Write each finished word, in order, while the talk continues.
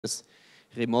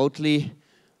remotely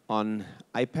on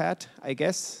iPad, I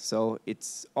guess. So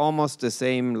it's almost the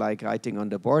same like writing on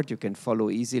the board. You can follow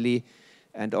easily.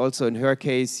 And also in her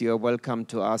case, you're welcome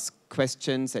to ask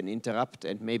questions and interrupt.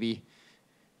 And maybe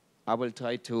I will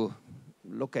try to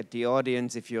look at the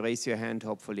audience. If you raise your hand,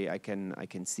 hopefully I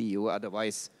can see you.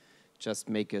 Otherwise, just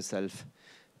make yourself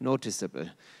noticeable.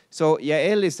 So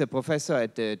Yael is a professor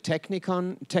at the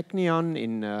Technion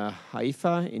in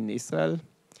Haifa in Israel.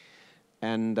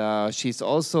 And she's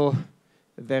also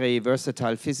a very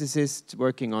versatile physicist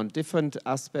working on different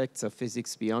aspects of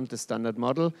physics beyond the standard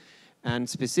model. And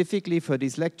specifically for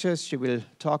these lectures, she will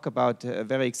talk about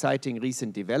very exciting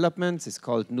recent developments. It's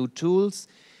called New Tools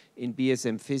in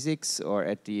BSM Physics, or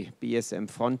at the BSM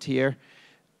frontier.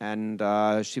 And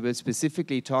she will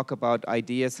specifically talk about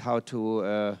ideas how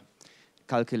to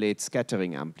calculate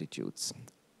scattering amplitudes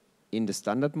in the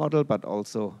standard model, but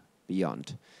also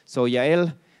beyond. So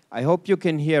Yael, I hope you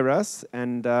can hear us,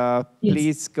 and yes,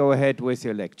 please go ahead with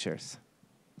your lectures.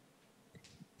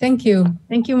 Thank you.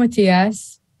 Thank you,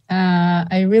 Matthias.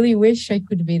 I really wish I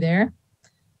could be there,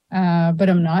 but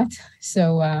I'm not.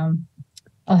 So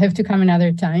I'll have to come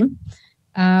another time.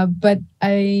 But what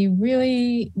I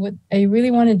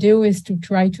really want to do is to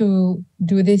try to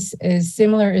do this as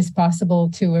similar as possible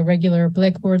to a regular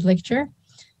Blackboard lecture.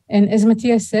 And as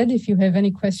Matthias said, if you have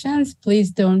any questions,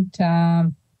 please don't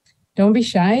be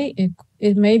shy.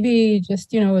 It may be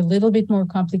just, a little bit more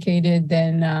complicated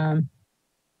than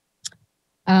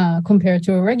compared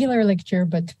to a regular lecture,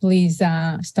 but please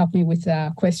stop me with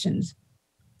questions.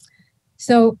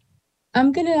 So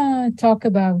I'm gonna talk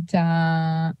about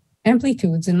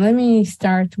amplitudes, and let me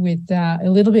start with a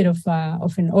little bit of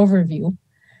an overview.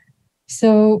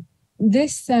 So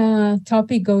this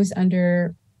topic goes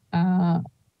under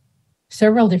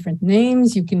several different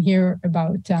names. You can hear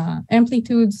about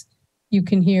amplitudes. You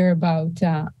can hear about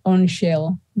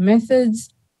on-shell methods.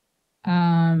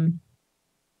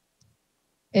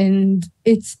 And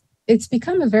it's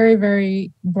become a very,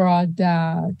 very broad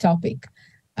topic,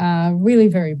 really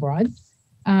very broad.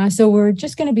 So we're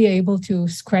just going to be able to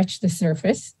scratch the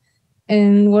surface.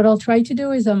 And what I'll try to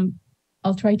do is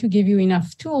I'll try to give you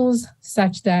enough tools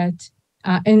such that,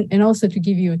 and also to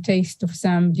give you a taste of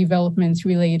some developments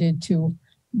related to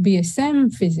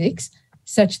BSM physics,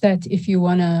 such that if you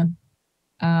want to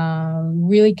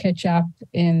really catch up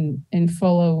and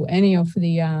follow any of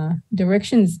the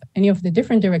directions, any of the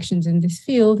different directions in this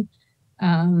field,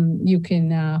 you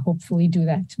can hopefully do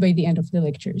that by the end of the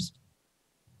lectures.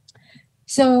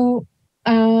 So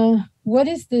what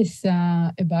is this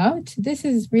about? This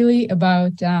is really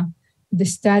about the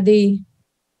study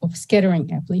of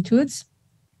scattering amplitudes.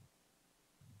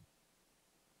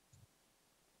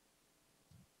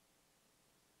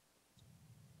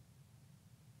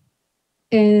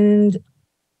 And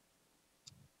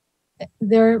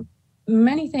there are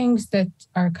many things that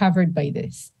are covered by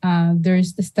this.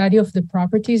 There's the study of the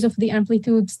properties of the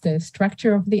amplitudes, the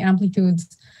structure of the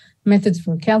amplitudes, methods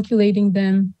for calculating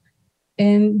them.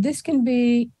 And this can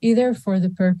be either for the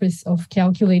purpose of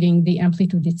calculating the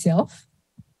amplitude itself,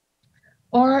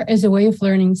 or as a way of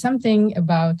learning something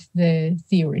about the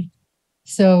theory.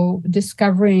 So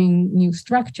discovering new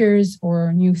structures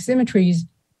or new symmetries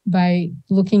by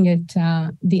looking at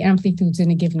the amplitudes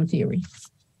in a given theory.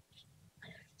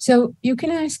 So you can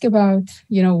ask about,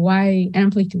 why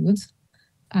amplitudes?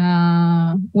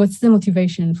 What's the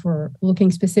motivation for looking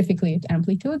specifically at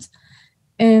amplitudes?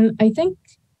 And I think,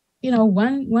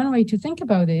 one way to think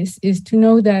about this is to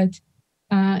know that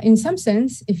in some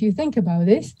sense, if you think about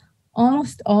this,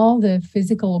 almost all the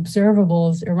physical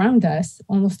observables around us,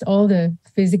 almost all the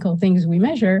physical things we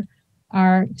measure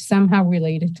are somehow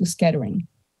related to scattering.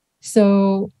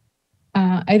 So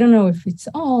I don't know if it's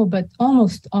all, but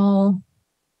almost all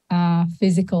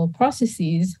physical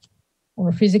processes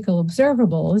or physical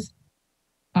observables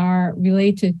are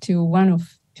related to one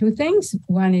of two things.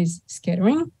 One is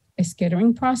scattering, a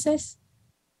scattering process,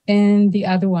 and the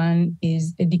other one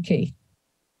is a decay.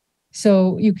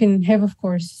 So you can have, of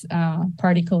course,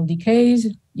 particle decays.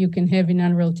 You can have in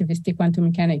non-relativistic quantum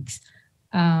mechanics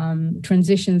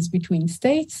transitions between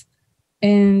states.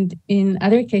 And in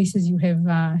other cases, you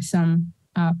have some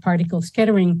particle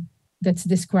scattering that's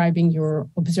describing your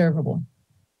observable.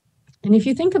 And if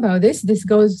you think about this, this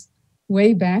goes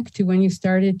way back to when you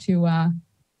started to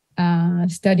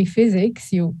study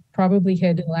physics. You probably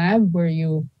had a lab where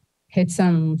you had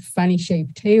some funny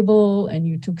shaped table and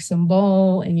you took some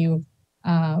ball and you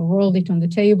rolled it on the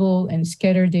table and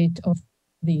scattered it of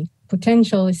the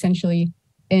potential essentially,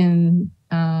 and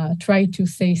try to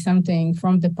say something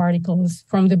from the particles,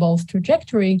 from the ball's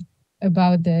trajectory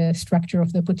about the structure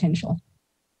of the potential.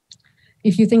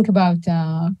 if you think about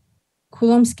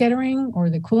Coulomb scattering or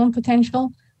the Coulomb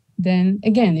potential, then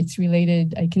again, it's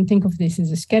related. I can think of this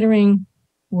as a scattering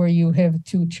where you have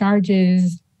two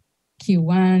charges,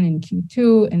 Q1 and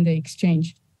Q2, and they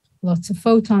exchange lots of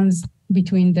photons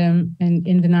between them. And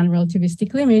in the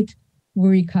non-relativistic limit, we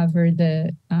recover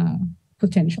the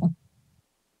potential.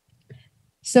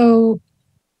 So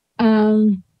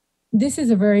this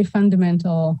is a very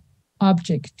fundamental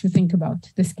object to think about,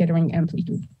 the scattering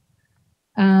amplitude.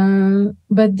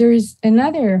 But there's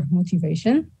another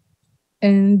motivation.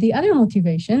 And the other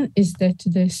motivation is that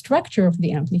the structure of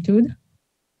the amplitude,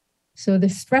 so the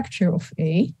structure of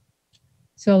A,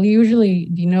 so I'll usually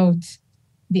denote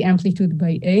the amplitude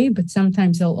by A, but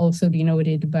sometimes I'll also denote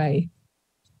it by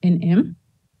an M,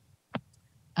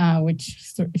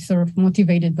 which is sort of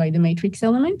motivated by the matrix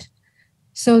element.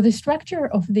 So the structure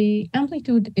of the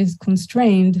amplitude is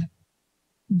constrained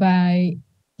by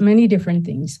many different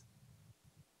things.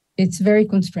 It's very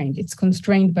constrained. It's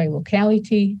constrained by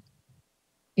locality.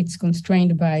 It's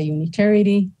constrained by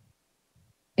unitarity.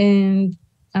 And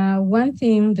one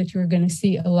theme that you're going to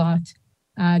see a lot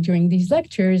during these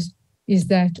lectures is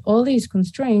that all these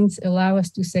constraints allow us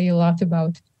to say a lot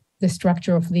about the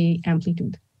structure of the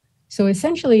amplitude. So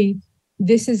essentially,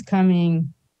 this is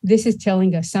telling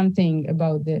us something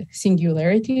about the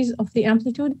singularities of the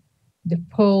amplitude, the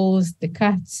poles, the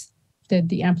cuts that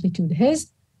the amplitude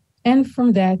has. And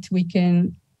from that, we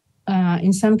can,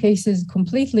 in some cases,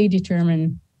 completely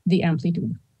determine the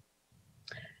amplitude.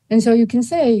 And so you can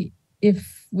say,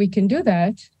 if we can do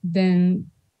that, then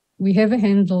we have a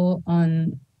handle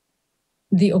on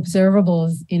the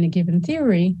observables in a given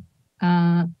theory,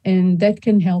 and that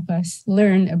can help us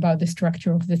learn about the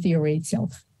structure of the theory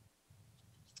itself.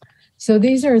 So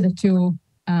these are the two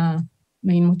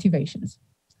main motivations.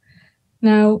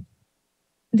 Now,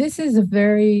 this is a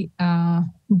very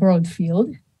broad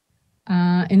field.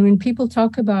 And when people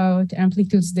talk about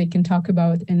amplitudes, they can talk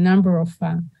about a number of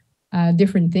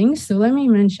different things. So let me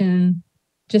mention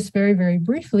just very, very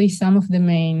briefly some of the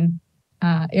main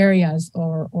areas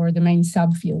or the main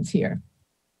subfields here.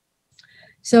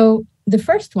 So the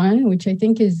first one, which I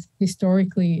think is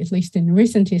historically, at least in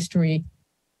recent history,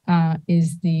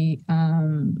 has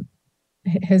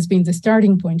been the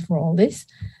starting point for all this.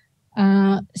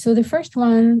 So the first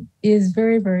one is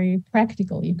very, very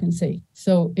practical, you can say.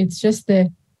 So it's just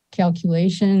the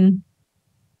calculation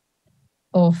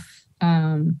of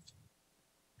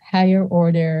higher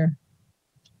order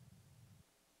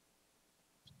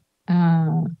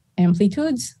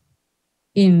amplitudes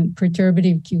in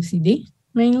perturbative QCD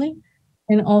mainly,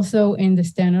 and also in the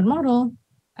standard model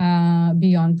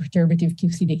beyond perturbative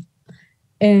QCD.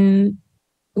 And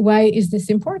why is this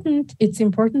important? It's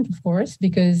important, of course,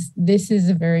 because this is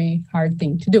a very hard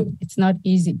thing to do. It's not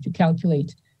easy to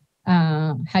calculate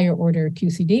higher order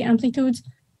QCD amplitudes.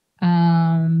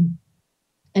 And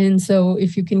so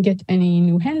if you can get any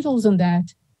new handles on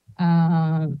that,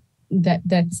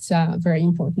 that's very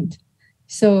important.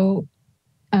 So,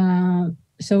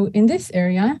 so in this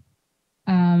area,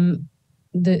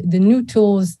 the new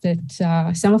tools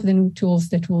that, some of the new tools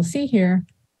that we'll see here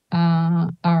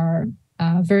are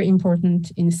very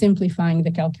important in simplifying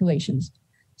the calculations.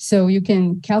 So you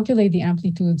can calculate the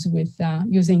amplitudes with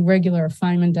using regular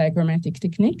Feynman diagrammatic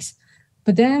techniques,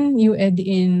 but then you add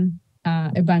in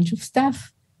a bunch of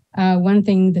stuff. One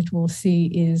thing that we'll see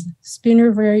is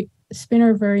spinor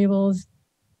variables.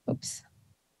 Oops.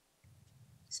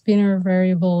 Spinor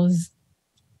variables.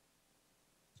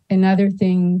 Another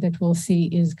thing that we'll see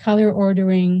is color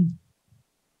ordering.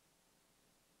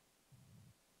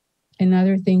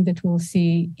 Another thing that we'll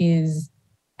see is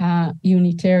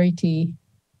unitarity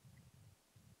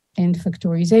and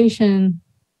factorization.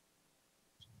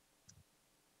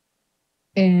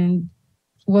 And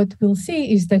what we'll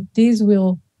see is that these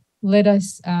will let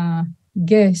us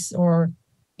guess or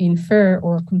infer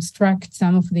or construct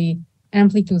some of the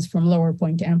amplitudes from lower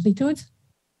point amplitudes.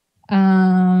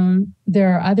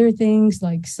 There are other things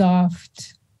like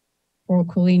soft or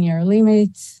collinear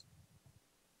limits.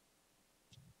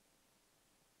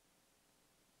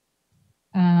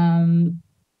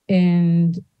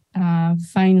 And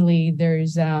finally,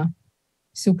 there's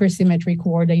supersymmetric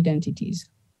word identities.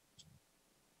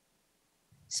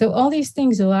 So all these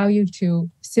things allow you to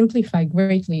simplify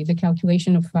greatly the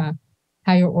calculation of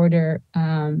higher order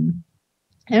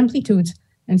amplitudes.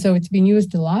 And so it's been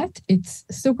used a lot. It's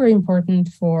super important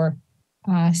for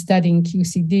studying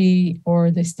QCD or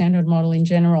the standard model in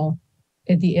general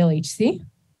at the LHC.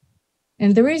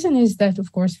 And the reason is that,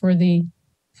 of course,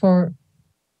 for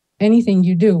anything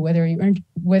you do,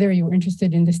 whether you're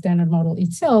interested in the standard model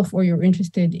itself or you're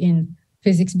interested in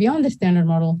physics beyond the standard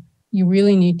model, you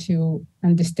really need to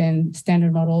understand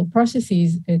standard model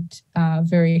processes at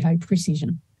very high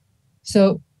precision.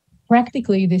 So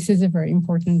practically, this is a very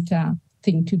important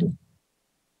thing to do.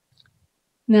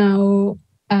 Now,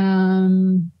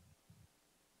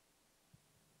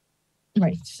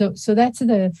 right. So that's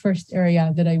the first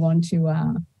area that I want to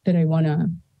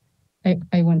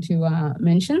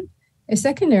mention. A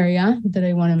second area that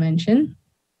I want to mention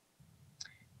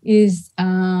is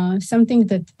something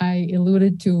that I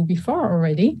alluded to before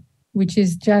already, which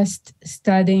is just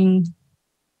studying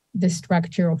the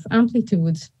structure of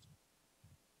amplitudes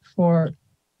for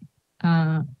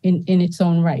in its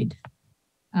own right.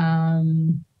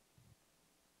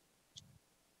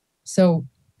 So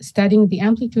studying the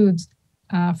amplitudes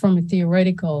from a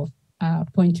theoretical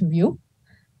point of view.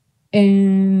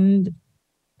 And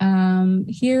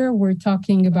here we're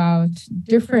talking about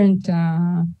different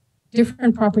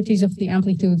properties of the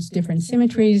amplitudes, different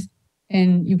symmetries,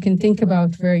 and you can think about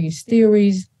various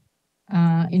theories.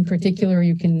 In particular,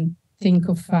 you can think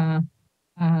of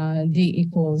D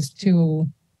equals to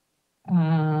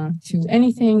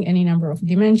anything, any number of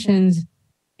dimensions,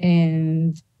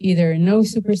 and either no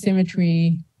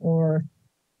supersymmetry or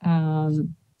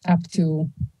up to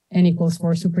n equals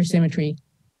 4 supersymmetry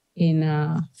in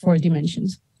 4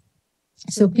 dimensions.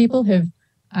 So people have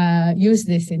used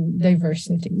this in diverse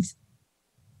settings.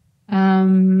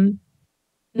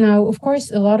 Now, of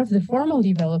course, a lot of the formal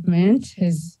development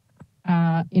has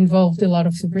involved a lot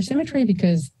of supersymmetry,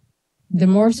 because the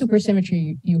more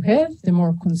supersymmetry you have, the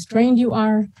more constrained you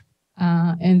are,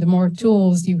 and the more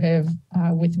tools you have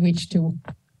with which to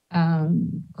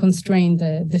constrain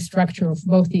the structure of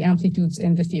both the amplitudes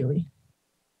and the theory.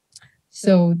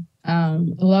 So a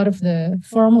lot of the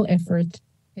formal effort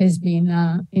has been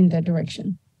in that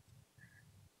direction.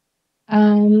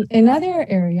 Another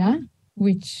area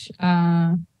which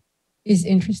is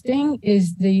interesting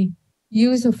is the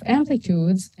use of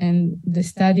amplitudes and the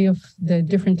study of the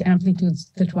different amplitudes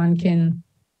that one can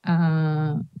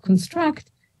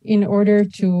construct in order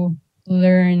to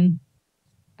learn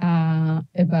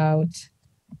about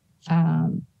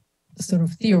sort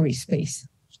of theory space.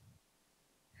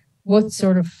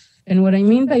 And what I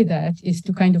mean by that is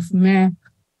to kind of map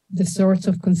the sorts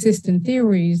of consistent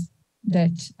theories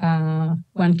that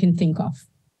one can think of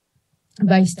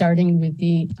by starting with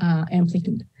the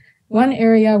amplitude. One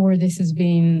area where this has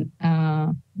been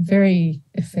very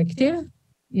effective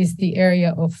is the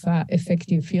area of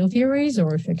effective field theories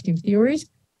or effective theories.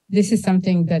 This is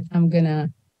something that I'm gonna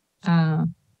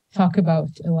talk about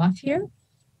a lot here.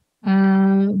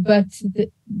 But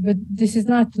this is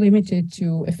not limited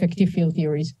to effective field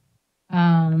theories.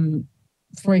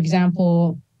 For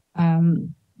example,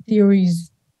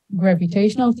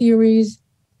 gravitational theories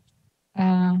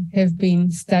have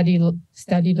been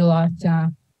studied a lot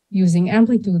using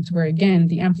amplitudes, where again,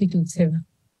 the amplitudes have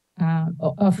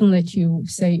often let you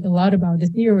say a lot about the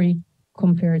theory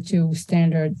compared to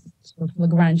standard sort of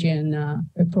Lagrangian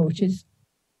approaches.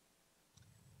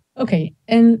 Okay,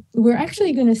 and we're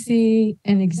actually going to see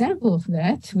an example of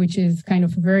that, which is kind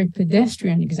of a very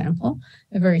pedestrian example,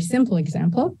 a very simple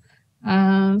example.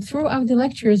 Throughout the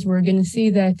lectures, we're going to see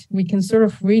that we can sort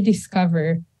of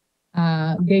rediscover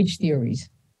gauge theories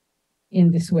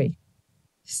in this way.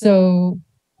 So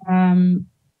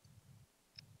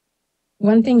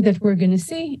one thing that we're going to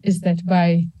see is that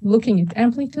by looking at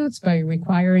amplitudes, by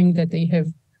requiring that they have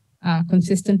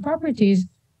consistent properties,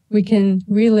 we can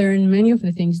relearn many of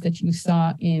the things that you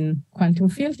saw in quantum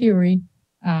field theory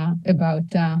about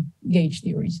gauge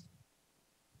theories.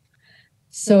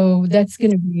 So that's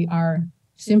going to be our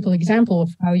simple example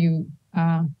of how you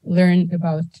learn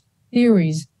about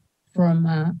theories from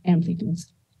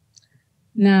amplitudes.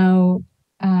 Now,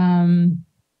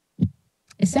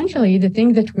 essentially, the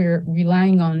thing that we're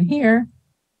relying on here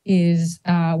is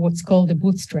what's called a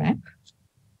bootstrap.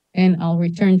 And I'll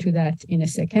return to that in a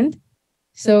second.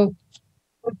 So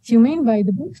what you mean by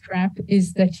the bootstrap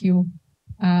is that you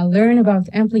learn about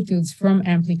amplitudes from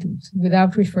amplitudes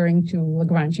without referring to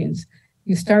Lagrangians.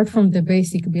 You start from the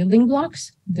basic building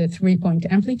blocks, the 3-point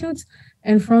amplitudes,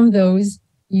 and from those,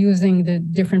 using the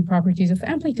different properties of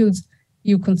amplitudes,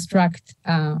 you construct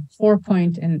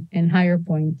 4-point and higher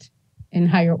point and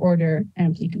higher order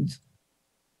amplitudes.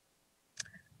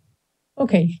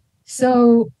 Okay,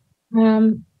 so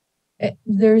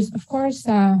there's, of course,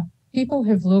 people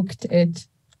have looked at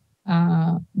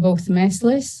both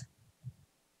massless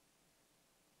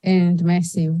and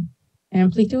massive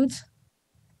amplitudes.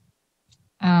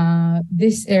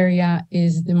 This area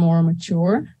is the more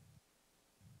mature,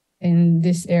 and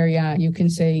this area you can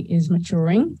say is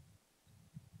maturing.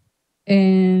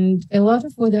 And a lot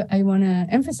of what I want to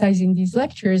emphasize in these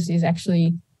lectures is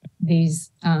actually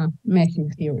these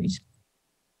massive theories.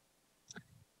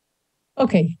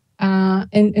 Okay,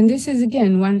 and this is,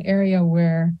 again, one area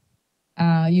where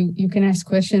you can ask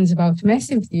questions about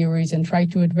massive theories and try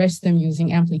to address them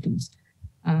using amplitudes.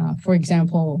 For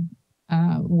example,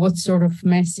 what sort of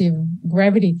massive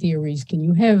gravity theories can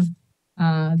you have?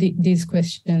 These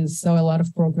questions saw a lot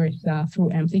of progress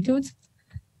through amplitudes.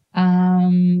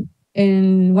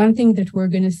 And one thing that we're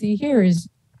going to see here is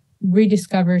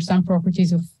rediscover some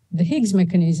properties of the Higgs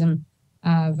mechanism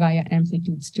via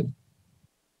amplitudes too.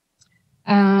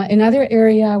 Another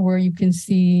area where you can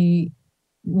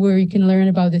learn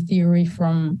about the theory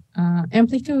from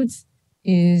amplitudes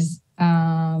is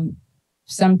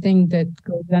something that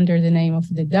goes under the name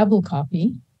of the double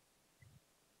copy.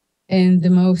 And the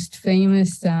most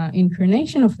famous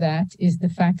incarnation of that is the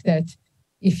fact that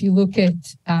if you look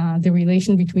at the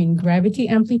relation between gravity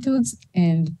amplitudes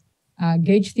and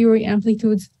gauge theory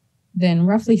amplitudes, then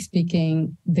roughly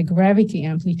speaking, the gravity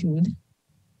amplitude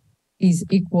is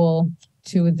equal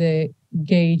to the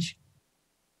gauge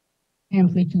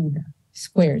amplitude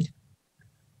squared.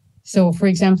 So for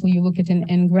example, you look at an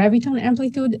n graviton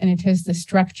amplitude and it has the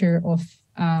structure of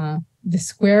the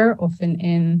square of an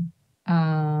n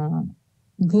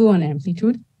gluon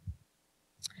amplitude.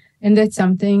 And that's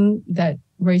something that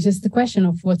raises the question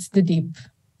of what's the deep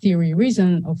theory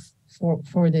reason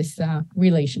for this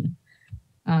relation.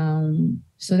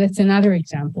 So that's another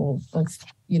example of,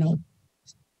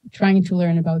 trying to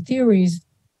learn about theories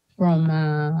from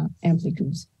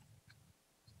amplitudes.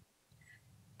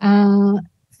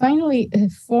 Finally, a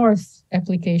fourth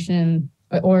application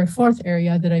or fourth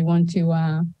area that I want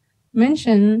to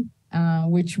mention,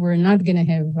 which we're not going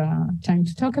to have time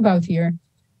to talk about here,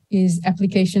 is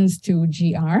applications to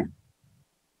GR.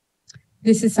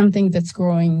 This is something that's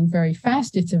growing very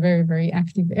fast. It's a very, very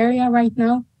active area right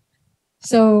now.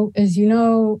 So as you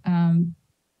know,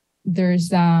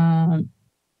 there's a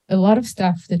lot of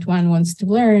stuff that one wants to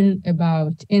learn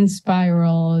about in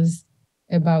spirals,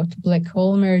 about black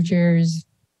hole mergers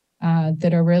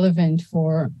that are relevant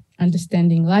for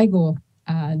understanding LIGO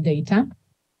data.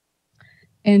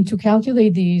 And to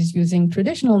calculate these using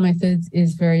traditional methods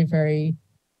is very, very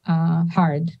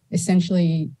hard.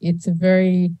 Essentially, it's a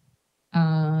very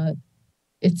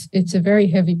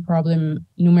heavy problem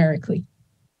numerically.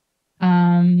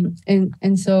 And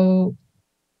so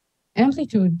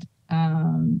amplitude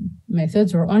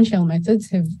methods or on-shell methods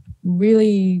have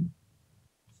really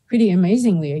pretty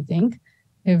amazingly, I think,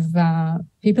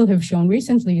 people have shown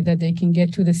recently that they can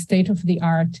get to the state of the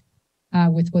art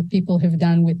with what people have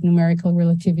done with numerical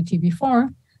relativity before,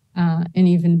 and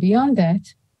even beyond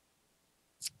that,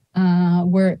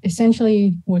 where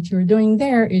essentially what you're doing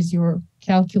there is you're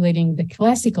calculating the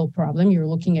classical problem. You're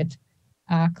looking at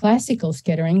classical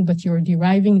scattering, but you're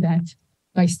deriving that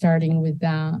by starting with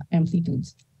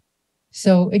amplitudes.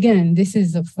 So again, this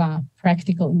is of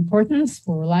practical importance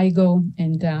for LIGO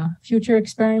and future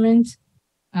experiments,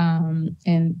 and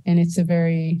it's a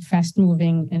very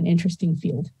fast-moving and interesting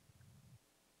field.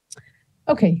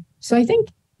 Okay, so I think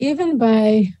even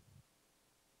by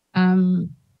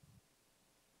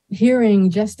hearing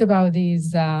just about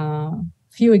these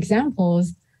few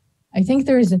examples, I think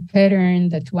there is a pattern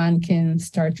that one can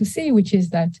start to see, which is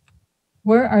that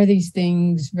where are these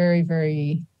things very,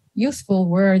 very useful?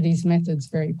 Where are these methods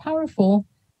very powerful?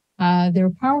 They're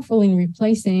powerful in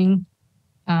replacing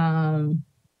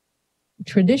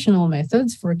traditional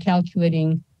methods for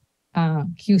calculating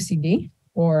QCD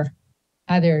or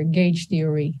other gauge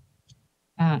theory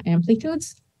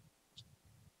amplitudes,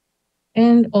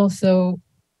 and also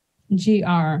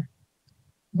GR,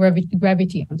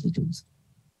 gravity amplitudes.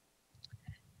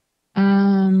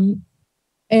 And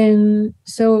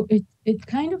so it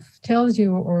kind of tells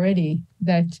you already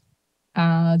that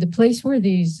the place where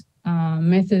these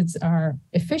methods are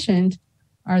efficient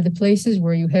are the places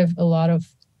where you have a lot of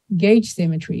gauge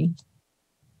symmetry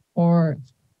or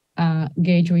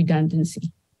gauge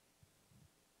redundancy.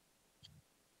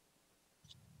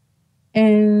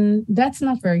 And that's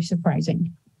not very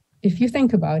surprising. If you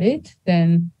think about it,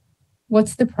 then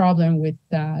what's the problem with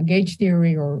gauge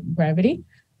theory or gravity?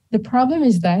 The problem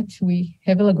is that we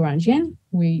have a Lagrangian.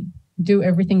 We do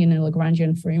everything in a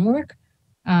Lagrangian framework.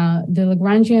 The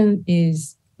Lagrangian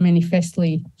is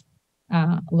manifestly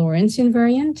Lorentz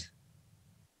invariant.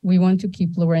 We want to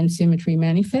keep Lorentz symmetry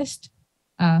manifest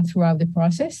throughout the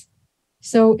process.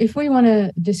 So if we want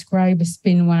to describe a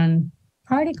spin 1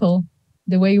 particle,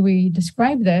 the way we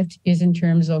describe that is in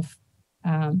terms of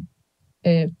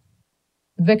a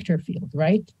vector field,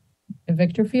 right? A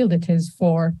vector field that has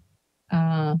 4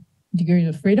 degrees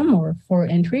of freedom or 4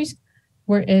 entries,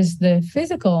 whereas the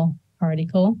physical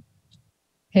particle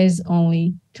has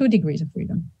only 2 degrees of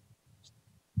freedom.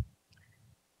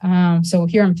 So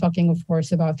here I'm talking, of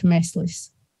course, about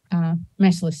massless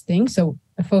things. So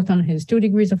a photon has 2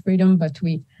 degrees of freedom, but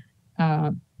we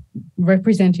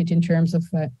represent it in terms of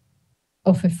a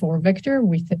 4 vector,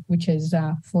 which is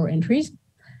 4 entries.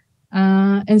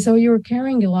 And so you're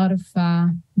carrying a lot of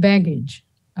baggage,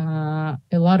 a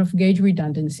lot of gauge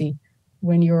redundancy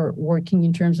when you're working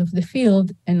in terms of the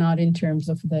field and not in terms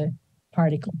of the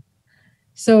particle.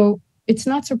 So it's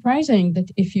not surprising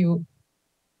that if you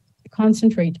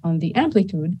concentrate on the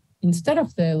amplitude instead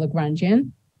of the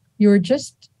Lagrangian, you're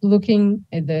just looking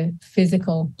at the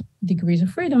physical degrees of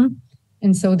freedom.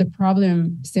 And so the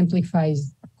problem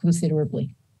simplifies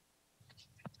considerably.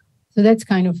 So that's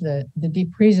kind of the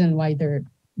deep reason why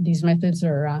these methods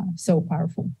are so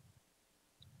powerful.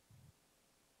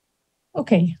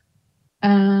 Okay,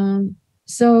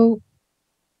 so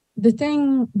the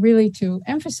thing really to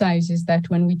emphasize is that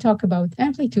when we talk about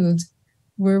amplitudes,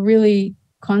 we're really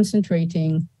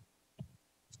concentrating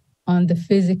on the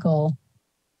physical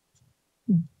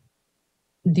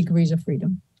degrees of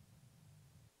freedom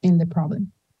in the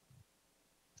problem.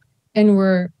 And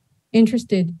we're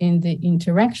interested in the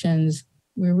interactions.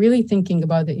 We're really thinking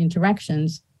about the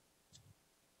interactions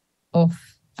of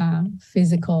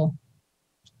physical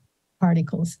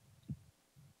particles.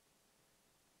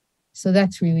 So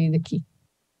that's really the key.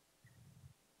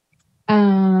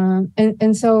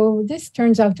 And so this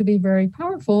turns out to be very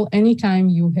powerful anytime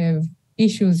you have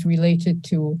issues related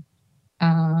to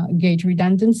gauge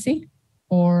redundancy,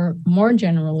 or more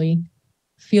generally,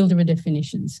 field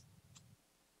redefinitions.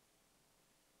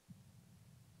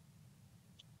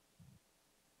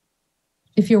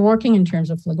 If you're working in terms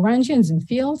of Lagrangians and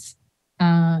fields,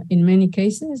 in many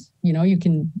cases, you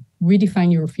can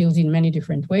redefine your fields in many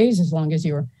different ways as long as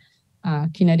your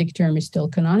kinetic term is still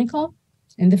canonical,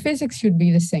 and the physics should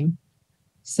be the same.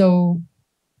 So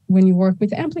when you work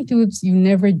with amplitudes, you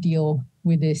never deal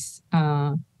with this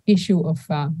issue of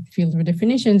field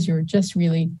redefinitions. You're just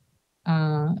really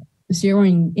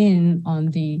zeroing in on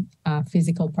the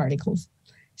physical particles.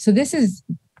 So this is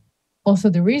also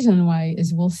the reason why,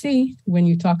 as we'll see, when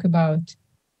you talk about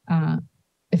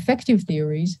effective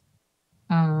theories,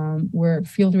 where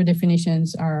field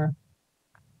redefinitions are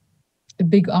a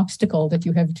big obstacle that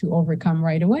you have to overcome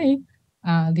right away,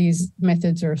 these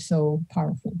methods are so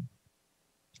powerful.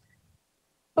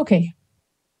 Okay.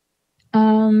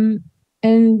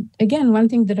 And again, one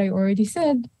thing that I already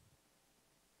said,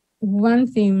 one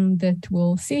theme that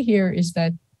we'll see here is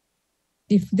that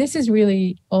if this is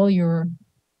really all you're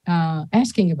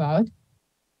asking about,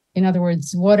 in other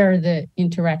words, what are the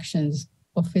interactions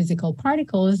of physical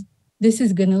particles, this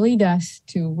is going to lead us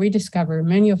to rediscover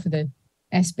many of the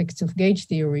aspects of gauge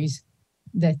theories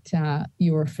that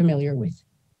you're familiar with.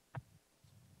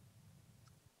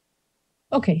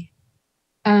 Okay.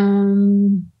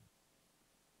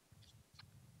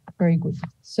 Very good.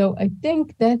 So I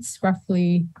think that's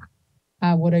roughly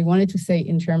what I wanted to say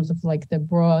in terms of like the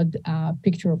broad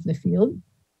picture of the field.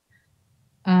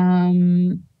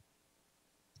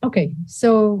 Okay,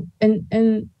 so,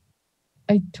 and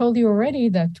I told you already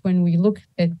that when we look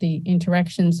at the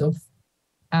interactions of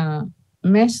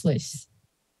massless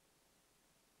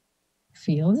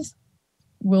fields,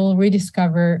 we'll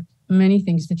rediscover many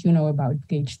things that you know about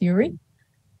gauge theory.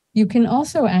 You can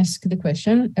also ask the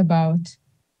question about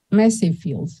massive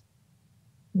fields.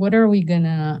 What are we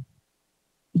gonna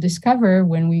discover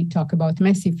when we talk about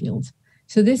massive fields?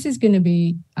 So this is gonna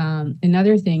be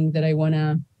another thing that I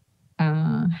wanna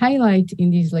highlight in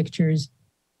these lectures.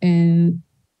 And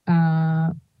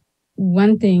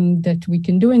one thing that we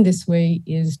can do in this way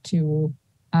is to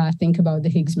think about the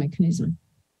Higgs mechanism.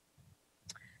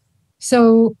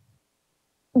 So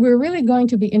we're really going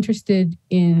to be interested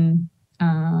in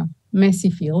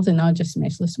massive fields and not just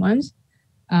massless ones.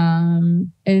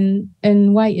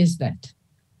 And why is that?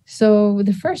 So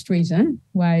the first reason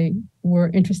why we're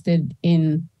interested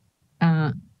in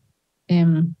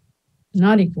m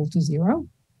not equal to 0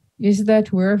 is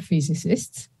that we're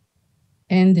physicists,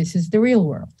 and this is the real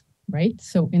world, right?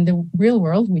 So in the real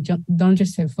world, we don't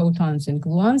just have photons and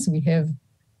gluons, we have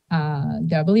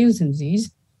W's and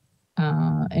Z's,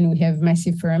 and we have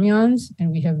massive fermions,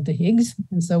 and we have the Higgs,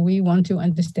 and so we want to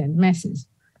understand masses.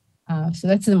 So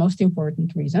that's the most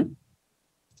important reason.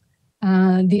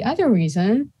 The other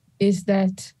reason is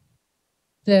that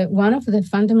one of the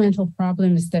fundamental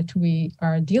problems that we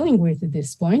are dealing with at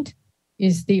this point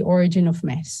is the origin of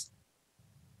mass.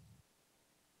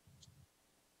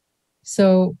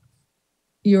 So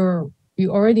you're we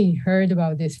already heard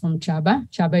about this from Chaba.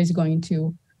 Chaba is going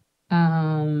to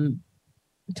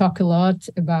talk a lot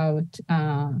about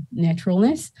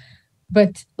naturalness,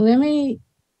 but let me,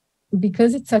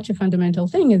 because it's such a fundamental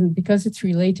thing and because it's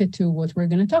related to what we're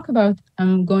going to talk about,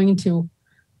 I'm going to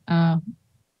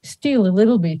steal a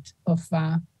little bit of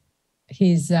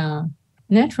his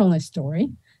naturalness story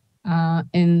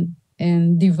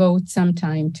and devote some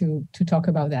time to talk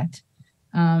about that.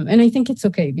 And I think it's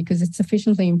okay because it's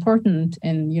sufficiently important,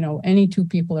 and any two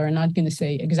people are not going to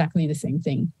say exactly the same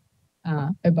thing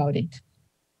about it.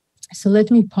 So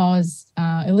let me pause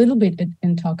a little bit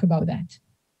and talk about that.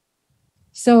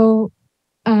 So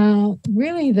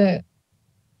really,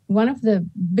 one of the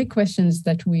big questions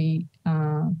that we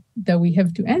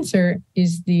have to answer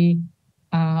is the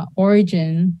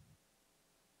origin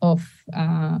of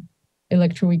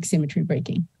electroweak symmetry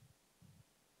breaking.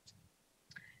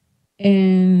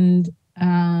 And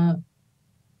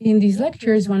in these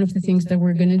lectures, one of the things that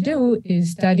we're going to do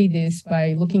is study this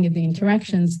by looking at the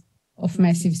interactions of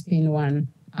massive spin 1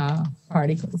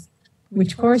 particles,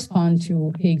 which correspond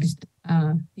to Higgs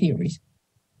theories.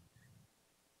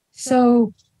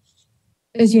 So,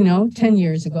 as you know, 10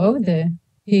 years ago, the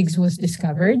Higgs was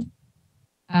discovered,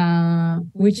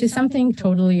 which is something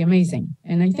totally amazing.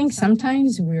 And I think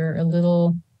sometimes we're a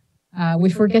little, we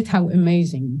forget how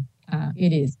amazing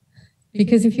it is.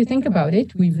 Because if you think about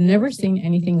it, we've never seen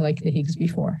anything like the Higgs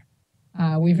before.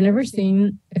 We've never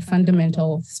seen a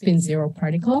fundamental spin 0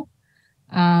 particle.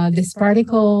 This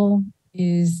particle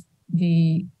is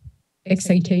the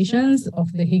excitations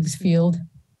of the Higgs field,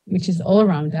 which is all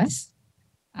around us.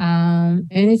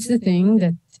 And it's the thing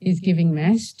that is giving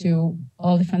mass to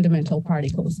all the fundamental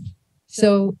particles.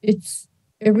 So it's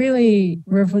a really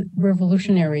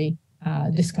revolutionary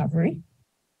discovery.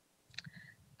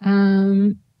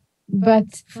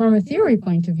 But from a theory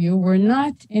point of view, we're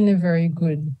not in a very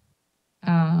good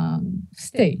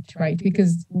state, right?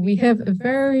 Because we have a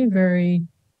very, very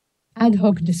ad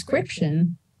hoc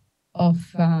description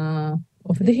of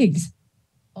the Higgs.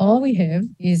 All we have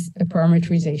is a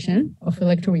parameterization of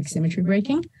electroweak symmetry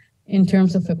breaking in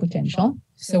terms of a potential.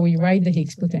 So we write the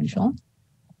Higgs potential.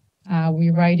 We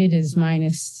write it as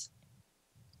minus,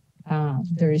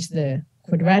 there is the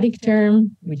quadratic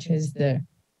term, which has the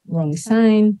wrong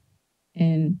sign.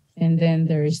 And then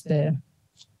there's the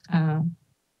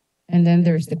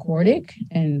quartic,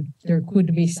 and there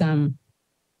could be some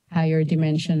higher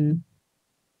dimension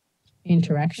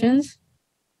interactions,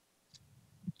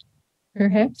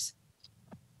 perhaps.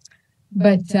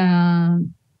 But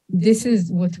this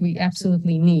is what we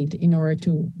absolutely need in order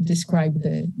to describe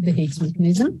the Higgs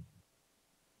mechanism.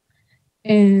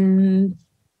 And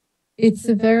it's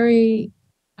a very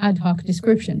ad hoc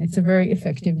description. It's a very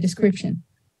effective description.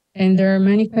 And there are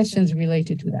many questions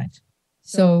related to that.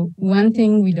 So one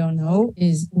thing we don't know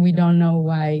is we don't know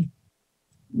why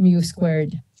mu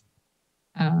squared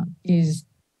is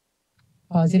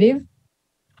positive.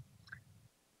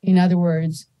 In other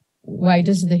words, why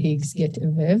does the Higgs get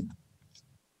a VIV?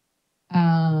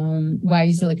 Why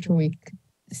is electroweak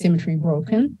symmetry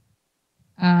broken?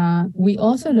 We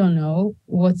also don't know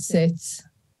what sets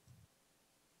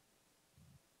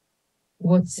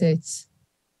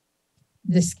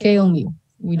the scale mu.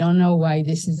 We don't know why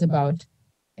this is about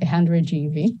 100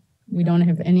 GeV. We don't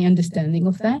have any understanding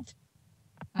of that.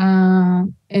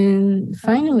 And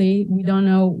finally, we don't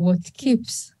know what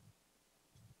keeps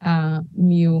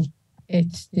mu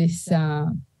at this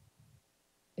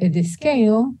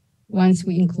scale once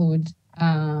we include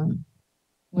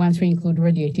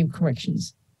radiative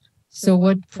corrections. So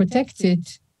what protects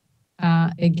it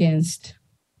against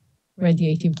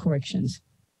radiative corrections?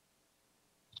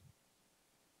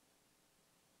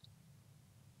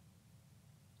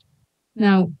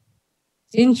 Now,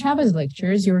 in Chaba's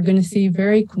lectures, you're going to see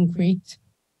very concrete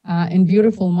and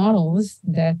beautiful models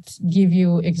that give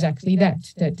you exactly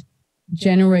that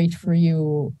generate for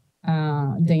you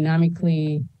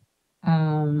dynamically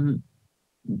the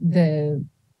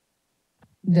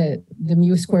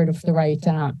mu squared of the right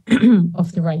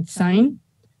sign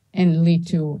and lead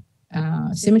to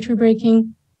symmetry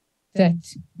breaking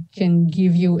that can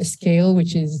give you a scale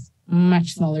which is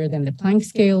much smaller than the Planck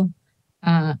scale.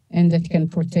 And that can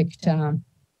protect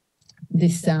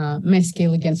this mass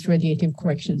scale against radiative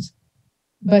corrections.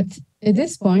 But at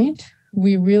this point,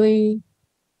 we really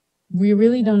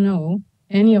don't know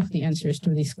any of the answers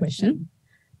to this question.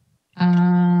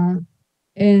 And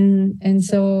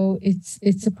so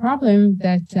it's a problem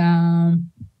that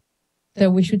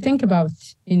that we should think about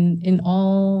in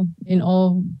all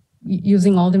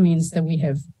using all the means that we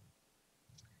have.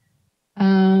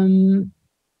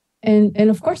 And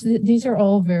of course, these are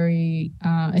all very,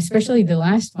 especially the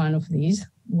last one of these,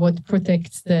 what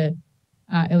protects the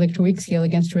electroweak scale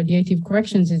against radiative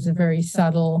corrections is a very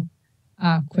subtle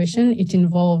question. It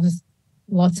involves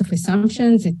lots of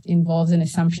assumptions. It involves an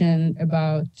assumption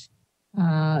about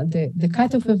the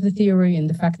cutoff of the theory and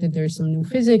the fact that there's some new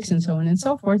physics and so on and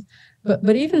so forth.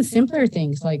 But even simpler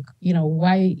things like,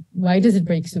 why does it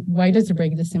break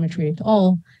the symmetry at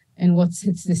all, and what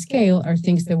hits the scale are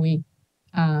things that we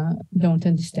don't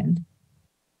understand.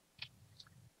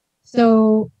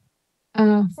 So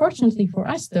fortunately for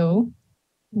us, though,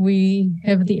 we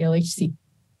have the LHC.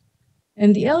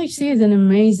 And the LHC is an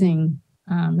amazing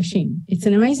machine. It's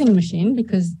an amazing machine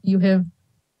because you have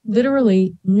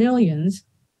literally millions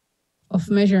of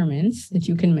measurements that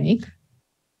you can make.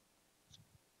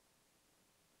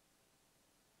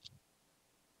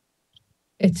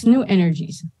 It's new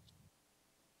energies.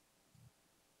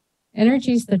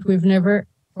 Energies that we've never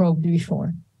probed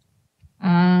before.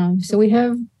 So we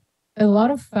have a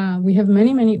lot of, we have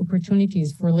many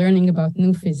opportunities for learning about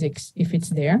new physics if it's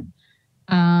there.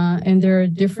 And there are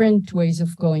different ways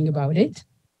of going about it.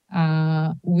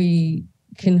 We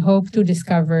can hope to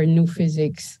discover new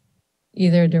physics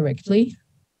either directly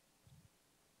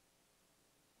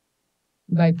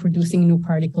by producing new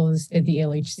particles at the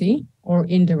LHC, or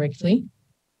indirectly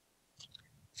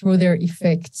through their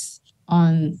effects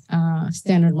on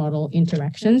standard model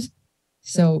interactions.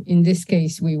 So in this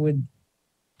case, we would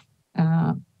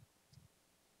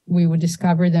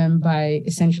discover them by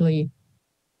essentially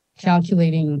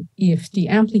calculating EFT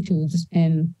amplitudes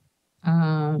and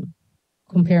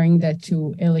comparing that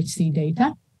to LHC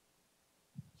data.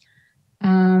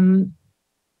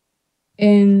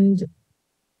 In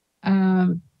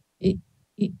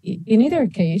either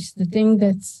case, the thing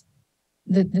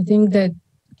that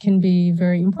can be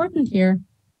very important here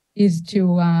is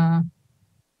to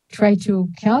try to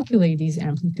calculate these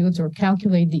amplitudes or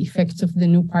calculate the effects of the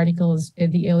new particles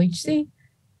at the LHC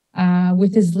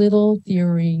with as little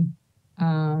theory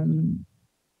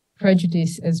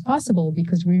prejudice as possible,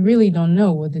 because we really don't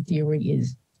know what the theory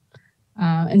is.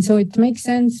 And so it makes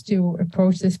sense to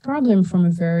approach this problem from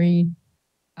a very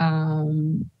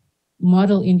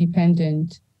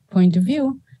model-independent point of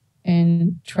view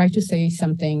and try to say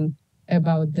something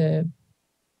about the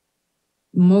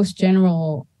most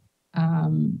general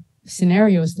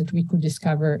scenarios that we could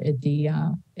discover at the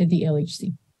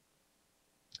LHC.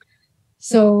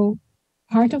 So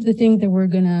part of the thing that we're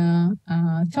gonna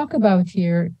talk about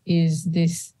here is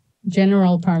this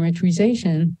general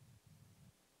parametrization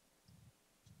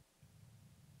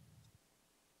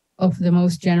of the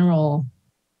most general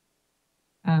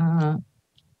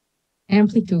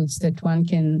amplitudes that one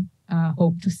can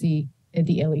hope to see at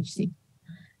the LHC.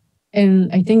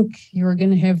 And I think you're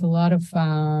going to have a lot of,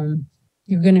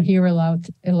 you're going to hear a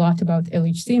lot about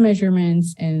LHC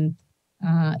measurements and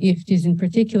EFTs in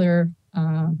particular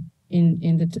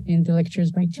in the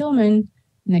lectures by Tillman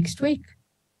next week.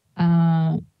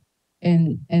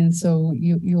 And so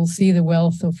you'll see the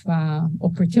wealth of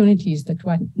opportunities that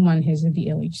one has at the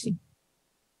LHC.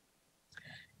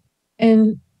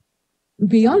 And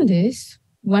beyond this,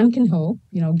 one can hope,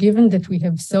 given that we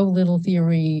have so little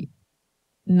theory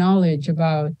knowledge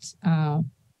about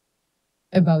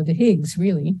the Higgs,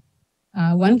 really,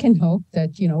 one can hope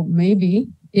that, maybe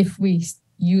if we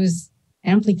use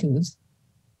amplitudes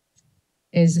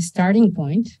as a starting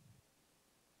point,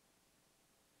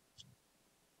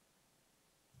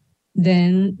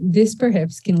 then this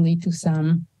perhaps can lead to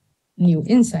some new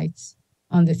insights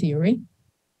on the theory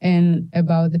and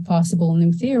about the possible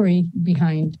new theory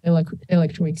behind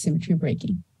electroweak symmetry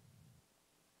breaking.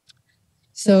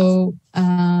 So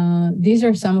these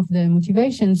are some of the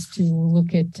motivations to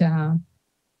look at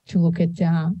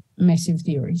massive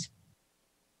theories.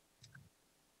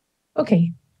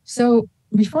 Okay, so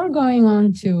before going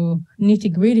on to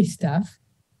nitty-gritty stuff,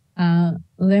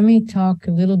 let me talk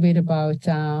a little bit about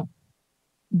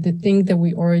the thing that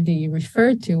we already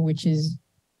referred to, which is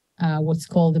what's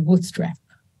called the bootstrap.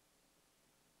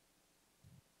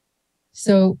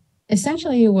 So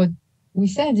essentially what we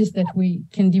said is that we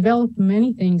can develop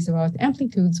many things about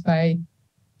amplitudes by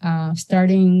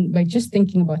starting by just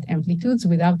thinking about amplitudes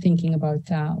without thinking about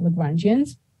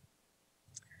Lagrangians.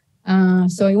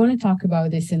 So I want to talk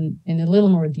about this in a little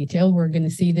more detail. We're going to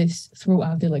see this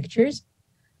throughout the lectures.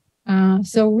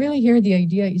 So really here the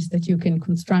idea is that you can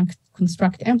construct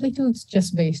amplitudes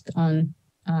just based on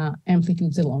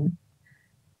amplitudes alone.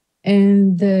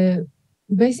 And the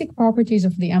basic properties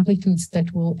of the amplitudes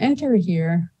that will enter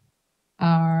here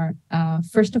are,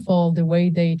 first of all, the way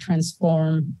they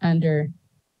transform under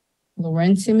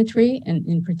Lorentz symmetry, and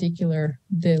in particular,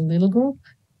 the little group.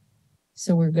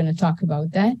 So we're going to talk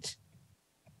about that.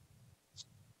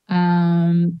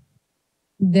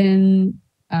 Then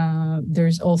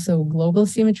there's also global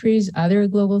symmetries, other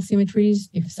global symmetries,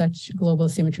 if such global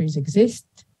symmetries exist.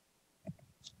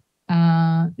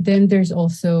 Then there's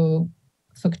also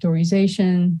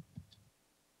factorization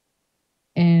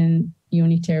and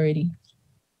unitarity.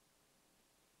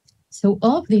 So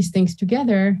all of these things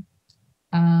together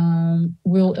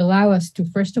will allow us to,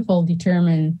 first of all,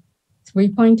 determine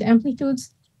 3-point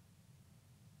amplitudes.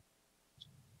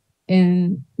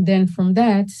 And then from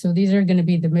that, so these are going to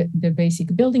be the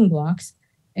basic building blocks.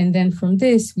 And then from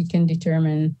this, we can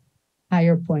determine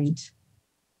higher point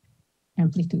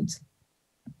amplitudes.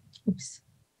 Oops.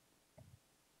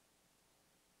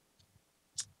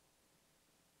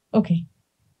 Okay.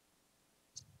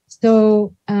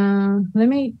 So let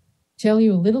me tell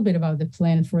you a little bit about the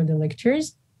plan for the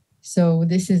lectures. So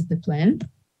this is the plan.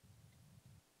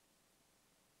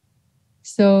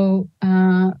 So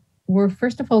we're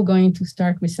first of all going to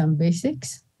start with some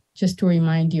basics, just to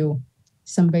remind you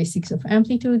some basics of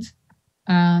amplitudes.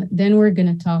 Then we're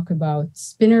going to talk about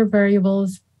spinor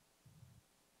variables.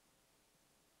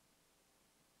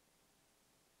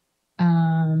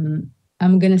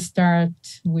 I'm going to start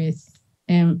with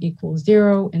m equals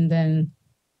 0 and then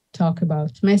talk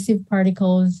about massive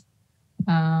particles.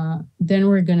 Then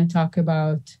we're going to talk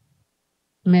about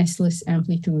massless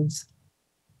amplitudes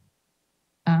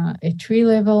at tree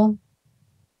level,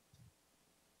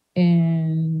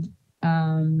 and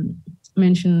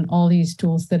mention all these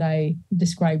tools that I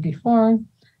described before.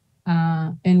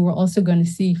 And we're also going to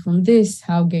see from this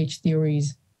how gauge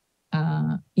theories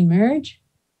emerge.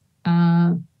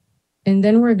 And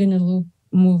then we're going to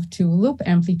move to loop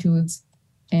amplitudes,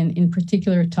 and in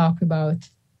particular talk about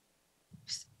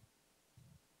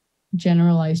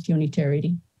generalized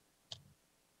unitarity.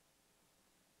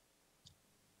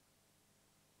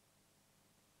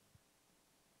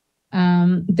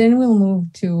 Then we'll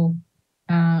move to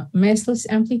massless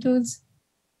amplitudes,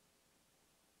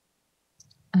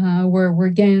 where we're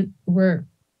going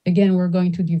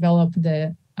to develop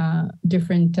the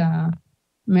different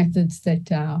methods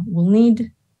that we'll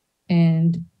need,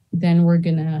 and then we're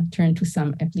going to turn to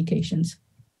some applications.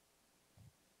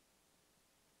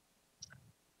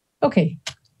 Okay,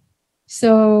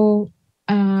 so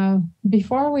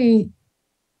before we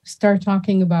start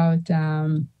talking about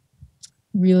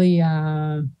really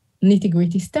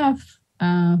nitty-gritty stuff,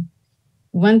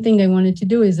 one thing I wanted to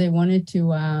do is I wanted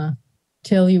to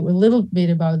tell you a little bit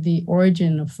about the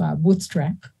origin of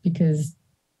Bootstrap, because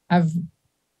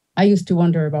I used to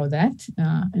wonder about that,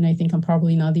 and I think I'm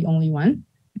probably not the only one.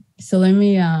 So let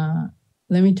me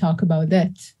talk about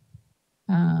that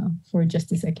for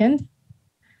just a second.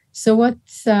 So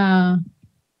what's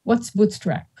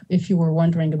Bootstrap, if you were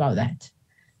wondering about that?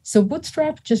 So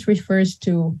Bootstrap just refers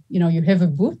to, you have a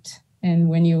boot, and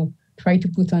when you try to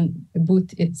put on a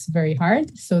boot, it's very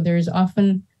hard. So there's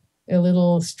often a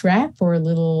little strap or a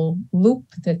little loop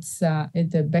that's at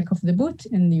the back of the boot,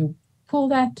 and you pull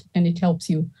that, and it helps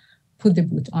you put the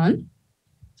boot on.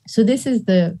 So this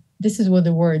is what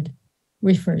the word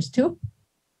refers to.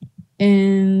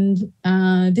 And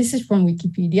this is from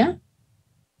Wikipedia.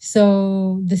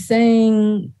 So the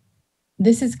saying,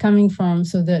 this is coming from,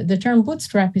 so the term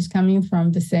bootstrap is coming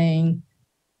from the saying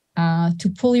to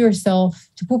pull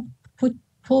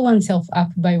oneself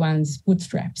up by one's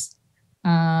bootstraps.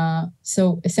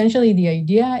 So essentially the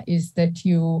idea is that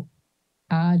you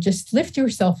just lift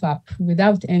yourself up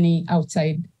without any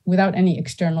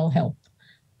external help.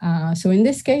 So in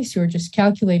this case, you're just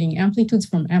calculating amplitudes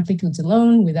from amplitudes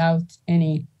alone without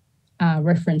any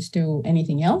reference to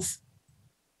anything else.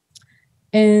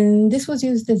 And this was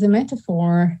used as a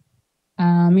metaphor,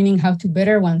 meaning how to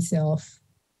better oneself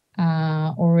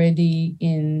already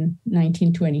in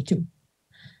 1922.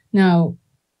 Now,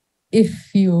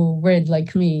 if you read,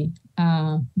 like me,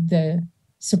 the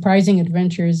surprising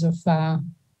adventures of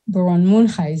Baron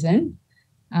Munchausen,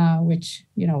 which,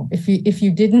 if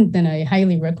you didn't, then I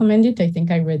highly recommend it. I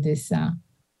think I read this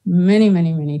many,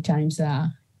 many, many times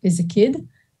as a kid.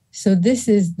 So this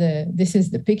is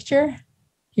the picture.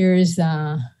 Here's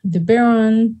the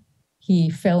Baron. He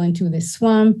fell into the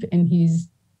swamp, and he's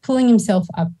pulling himself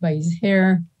up by his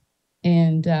hair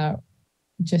and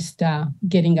just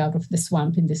getting out of the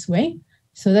swamp in this way.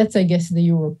 So that's, I guess, the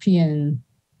European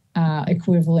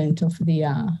equivalent of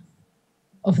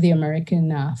the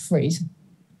American phrase.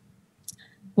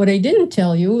 What I didn't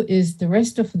tell you is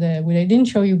what I didn't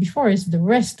show you before is the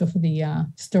rest of the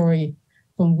story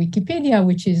from Wikipedia,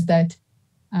 which is that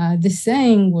this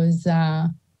saying was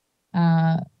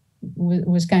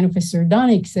was kind of a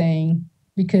sardonic saying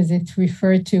because it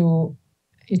referred to,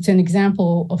 it's an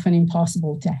example of an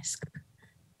impossible task.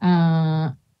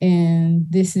 And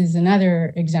this is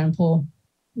another example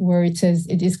where it says,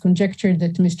 it is conjectured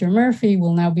that Mr. Murphy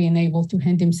will now be enabled to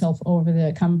hand himself over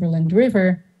the Cumberland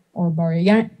River or a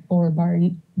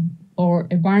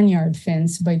barnyard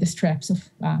fence by the straps of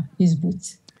his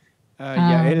boots.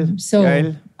 Yael,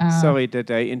 sorry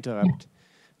that I interrupt.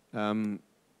 Yeah.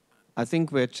 I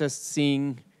think we're just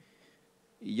seeing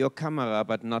your camera,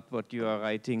 but not what you are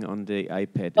writing on the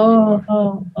iPad anymore.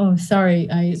 Oh, sorry.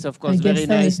 It's of course very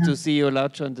nice to see you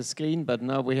large on the screen, but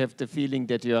now we have the feeling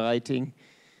that you are writing.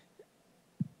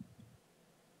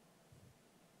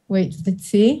 Wait, let's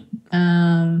see.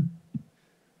 Can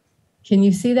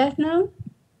you see that now?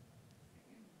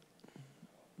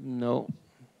 No.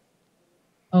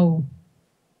 Oh.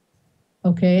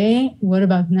 Okay. What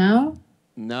about now?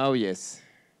 Now, yes.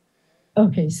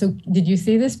 Okay. So did you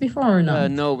see this before or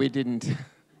not? No, we didn't.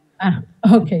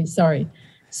 Okay. Sorry.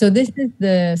 So this is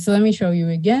so let me show you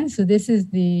again. So this is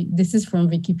from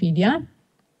Wikipedia.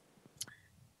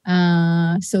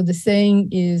 So the saying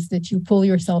is that you pull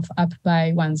yourself up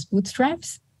by one's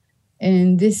bootstraps.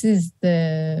 And this is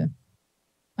the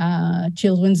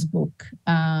children's book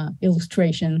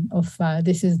illustration of,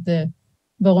 this is the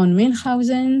Baron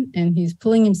Münchhausen, and he's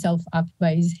pulling himself up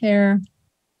by his hair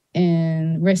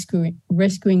and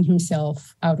rescuing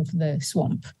himself out of the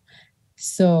swamp.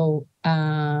 So,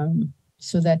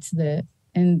 so that's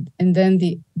and then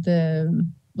the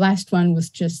last one was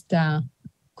just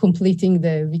completing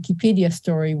the Wikipedia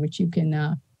story, which you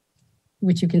can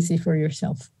see for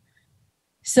yourself.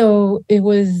 So it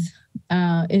was,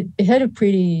 it had a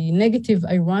pretty negative,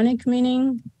 ironic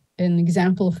meaning, an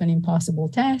example of an impossible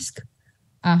task.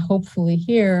 Hopefully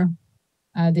here,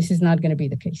 this is not going to be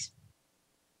the case.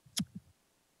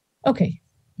 Okay,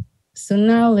 so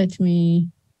now let me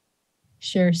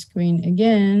share screen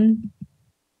again.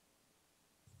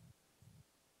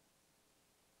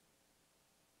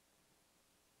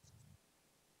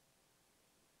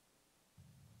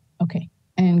 Okay,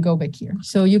 and go back here.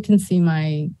 So you can see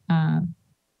my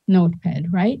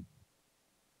notepad, right?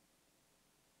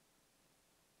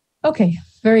 Okay,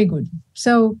 very good.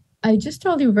 So I just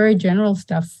told you very general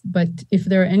stuff, but if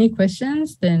there are any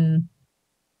questions, then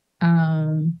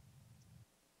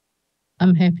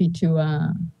I'm happy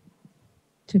to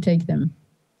take them.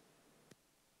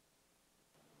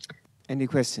 Any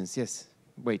questions? Yes.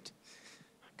 Wait,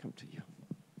 I'll come to you.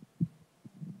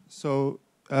 So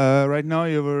right now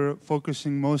you were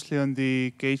focusing mostly on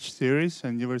the gauge theories,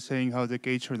 and you were saying how the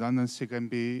gauge redundancy can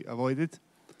be avoided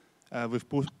with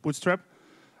Bootstrap.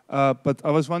 But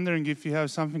I was wondering if you have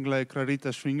something like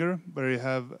Rarita-Schwinger, where you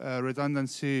have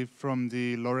redundancy from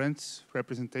the Lorentz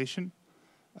representation.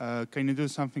 Can you do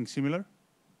something similar?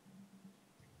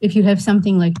 If you have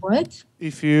something like what?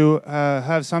 If you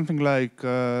have something like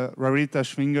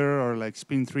Rarita-Schwinger or like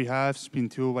spin 3/2, spin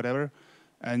 2, whatever,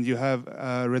 and you have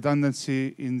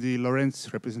redundancy in the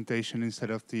Lorentz representation instead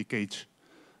of the gauge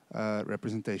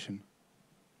representation.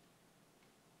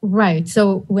 Right.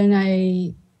 So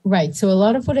so a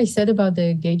lot of what I said about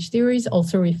the gauge theories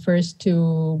also refers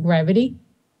to gravity.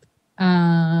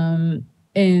 And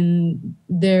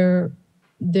there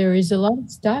is a lot of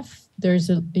stuff.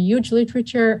 There's a huge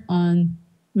literature on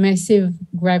massive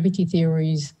gravity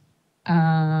theories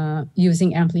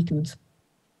using amplitudes.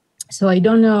 So I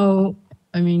don't know,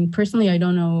 I mean, personally, I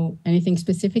don't know anything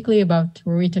specifically about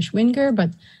Rarita-Schwinger,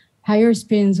 but higher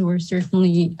spins were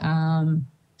certainly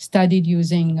studied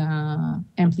using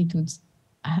amplitudes.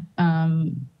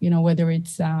 You know, whether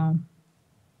it's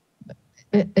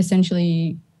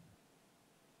essentially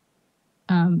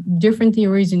different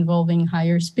theories involving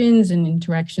higher spins and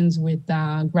interactions with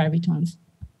gravitons.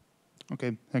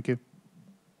 Okay, thank you.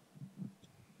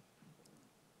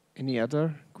 Any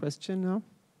other question now?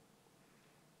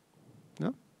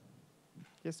 No?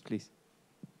 Yes, please.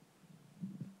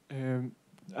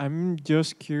 I'm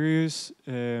just curious,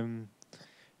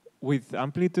 with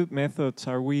amplitude methods,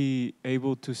 are we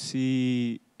able to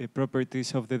see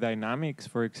properties of the dynamics,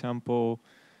 for example,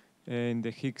 in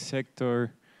the Higgs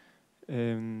sector,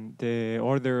 the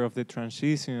order of the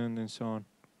transition and so on?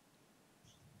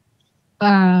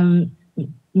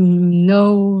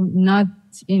 No, not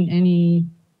in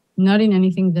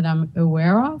anything that I'm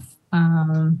aware of.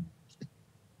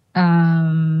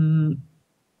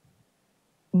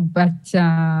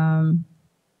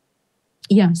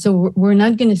 Yeah, so we're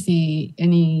not going to see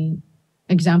any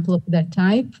example of that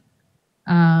type.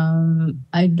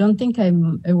 I don't think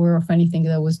I'm aware of anything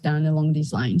that was done along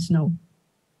these lines, no.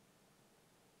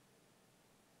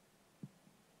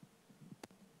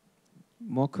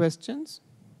 More questions?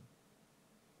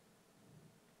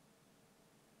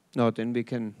 No, then we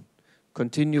can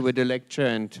continue with the lecture,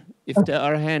 and if there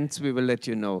are hands, we will let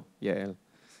you know, Yael.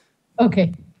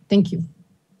 Okay, thank you.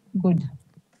 Good.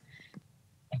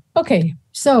 Okay,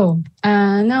 so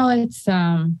now let's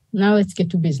get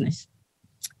to business.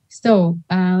 So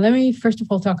let me first of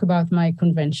all talk about my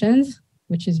conventions,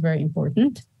 which is very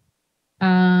important.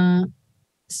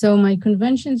 So my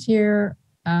conventions here,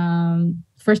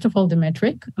 first of all, the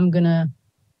metric. I'm gonna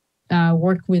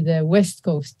work with the West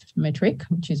Coast metric,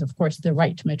 which is of course the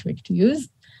right metric to use.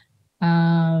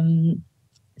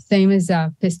 Same as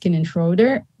Piskin and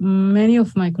Schroeder. Many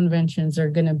of my conventions are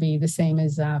gonna be the same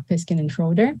as Piskin and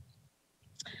Schroeder.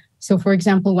 So for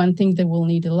example, one thing that we'll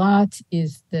need a lot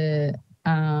is the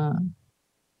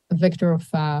vector of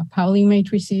Pauli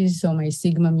matrices. So my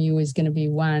sigma mu is gonna be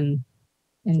 1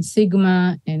 and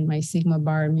sigma, and my sigma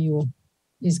bar mu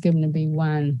is gonna be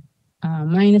 1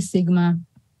 minus sigma.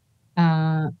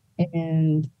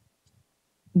 And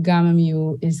gamma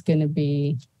mu is going to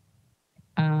be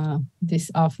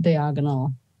this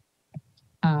off-diagonal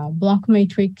block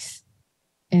matrix,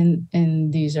 and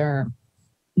these are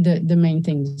the main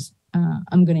things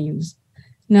I'm going to use.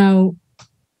 Now,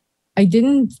 I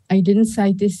didn't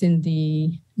cite this in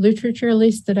the literature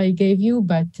list that I gave you,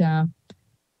 but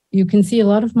you can see a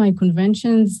lot of my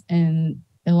conventions and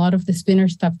a lot of the spinner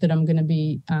stuff that I'm going to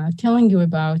be telling you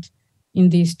about in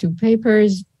these two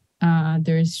papers.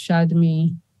 There's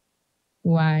Shadmi,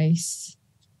 Weiss,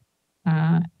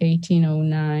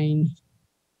 1809,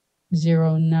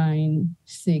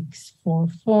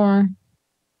 09644,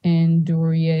 and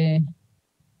Duryea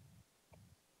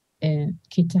and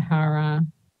Kitahara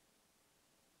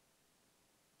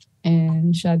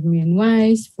and Shadmi and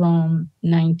Weiss from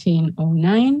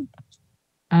 1909.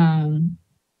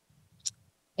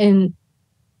 And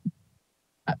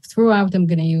throughout, I'm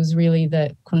going to use really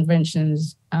the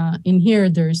conventions. In here,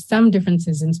 there's some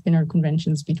differences in spinor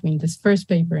conventions between this first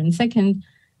paper and second.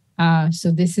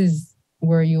 So this is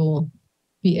where you'll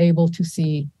be able to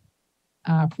see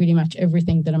pretty much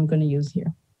everything that I'm going to use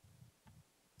here.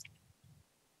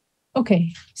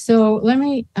 Okay, so let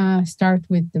me start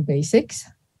with the basics.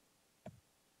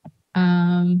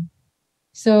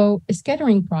 So a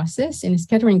scattering process. In a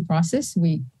scattering process,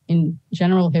 we in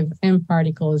general have m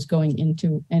particles going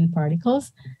into n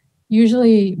particles.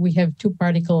 Usually we have 2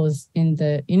 particles in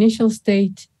the initial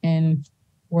state, and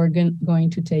we're going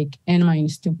to take n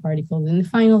minus 2 particles in the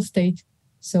final state.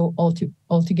 So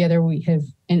altogether we have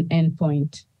an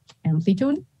n-point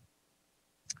amplitude.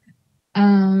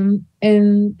 And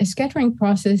a scattering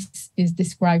process is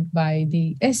described by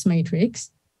the S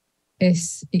matrix.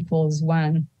 S equals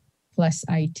 1 plus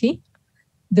IT.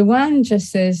 The 1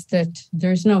 just says that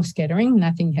there's no scattering,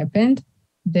 nothing happened.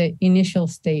 The initial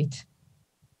state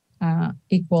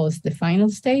equals the final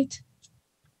state.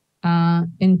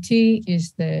 And T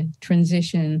is the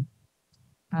transition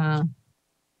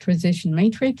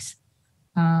matrix.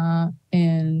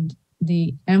 And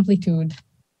the amplitude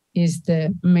is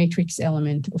the matrix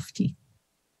element of T.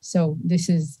 So this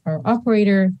is our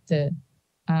operator. The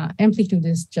amplitude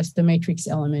is just the matrix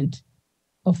element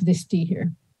of this T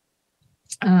here.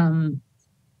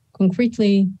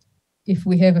 Concretely, if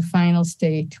we have a final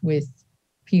state with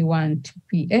P1 to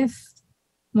PF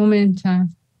momenta,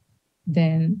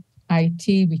 then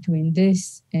IT between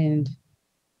this and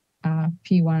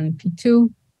P1,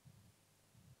 P2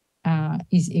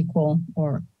 is equal,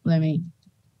 or let me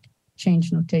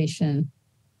change notation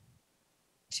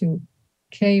to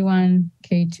K1,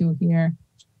 K2 here.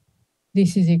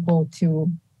 This is equal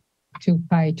to 2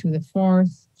 pi to the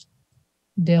 4th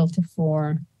delta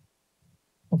 4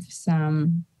 of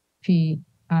sum Pi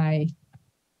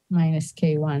minus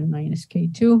K1 minus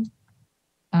K2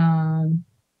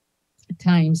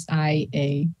 times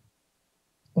IA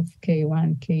of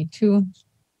K1, K2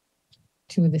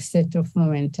 to the set of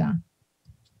momenta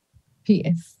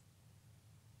PF.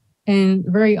 And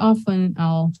very often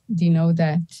I'll denote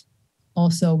that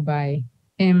also by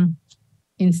M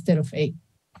instead of A.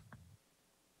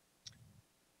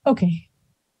 Okay.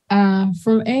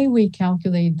 From A, we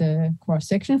calculate the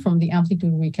cross-section. From the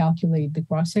amplitude, we calculate the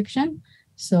cross-section.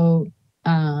 So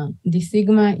the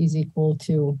sigma is equal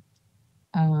to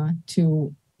E1,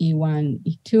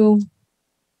 E2,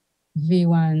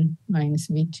 V1 minus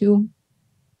V2,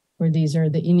 where these are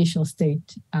the initial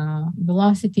state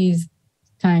velocities,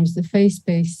 times the phase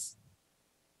space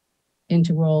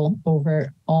integral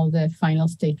over all the final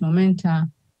state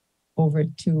momenta over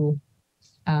 2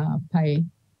 pi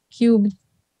cubed,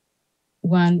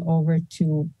 1 over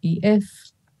 2 EF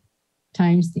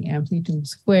times the amplitude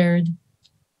squared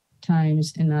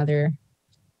times another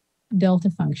delta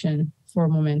function for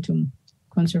momentum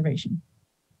conservation.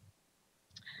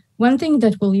 One thing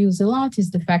that we'll use a lot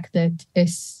is the fact that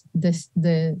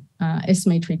the S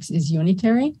matrix is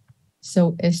unitary.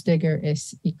 So S dagger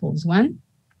S equals 1.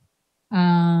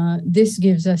 This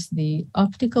gives us the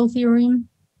optical theorem.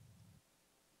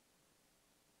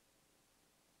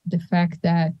 The fact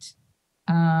that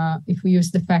if we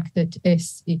use the fact that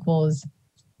S equals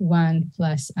 1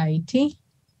 plus IT,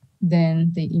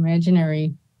 then the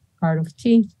imaginary part of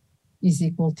T is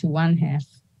equal to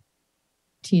 1/2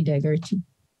 T dagger T.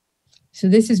 So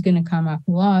this is going to come up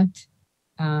a lot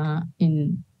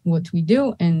in what we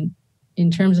do. And in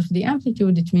terms of the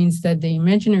amplitude, it means that the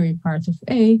imaginary part of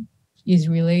A is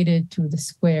related to the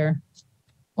square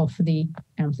of the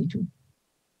amplitude.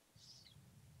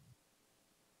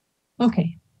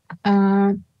 Okay.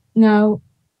 Now,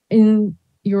 in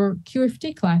your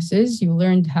QFT classes, you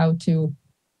learned how to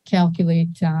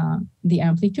calculate the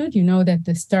amplitude. You know that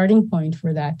the starting point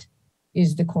for that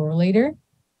is the correlator.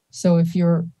 So if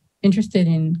you're interested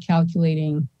in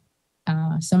calculating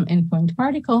some endpoint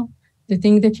particle, the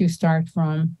thing that you start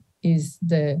from is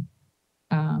the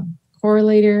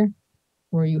correlator,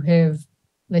 where you have,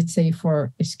 let's say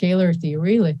for a scalar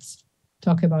theory, let's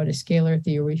talk about a scalar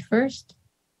theory first.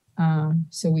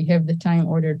 So we have the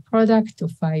time-ordered product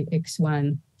of phi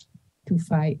x1 to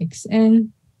phi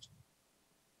xn,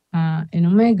 and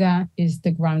omega is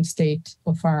the ground state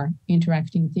of our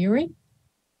interacting theory.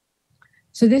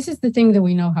 So this is the thing that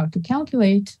we know how to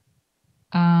calculate.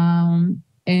 And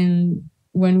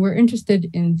when we're interested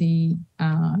in the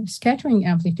scattering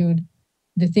amplitude,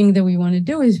 the thing that we want to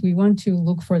do is we want to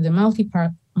look for the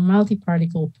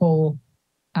multi-particle pole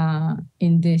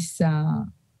in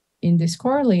this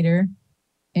correlator,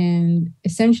 and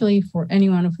essentially for any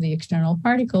one of the external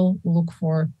particle, look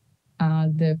for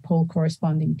the pole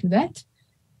corresponding to that.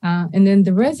 And then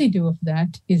the residue of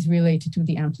that is related to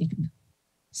the amplitude.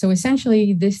 So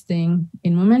essentially this thing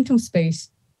in momentum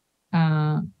space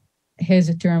has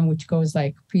a term which goes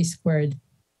like p squared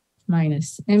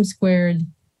minus m squared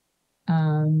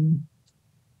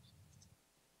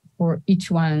for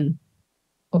each one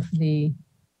of the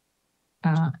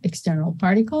external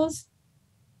particles.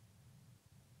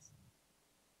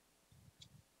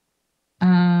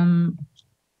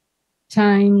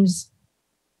 Times,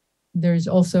 there's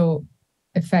also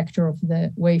a factor of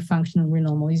the wave function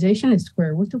renormalization, a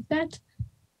square root of that.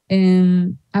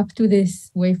 And up to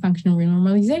this wave function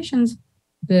renormalizations,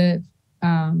 the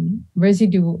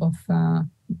residue of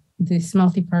this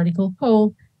multi-particle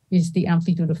pole is the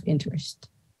amplitude of interest.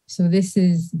 So this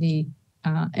is the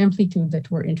amplitude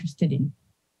that we're interested in.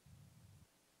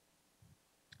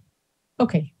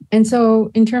 Okay, and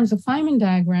so in terms of Feynman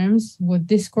diagrams, what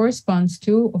this corresponds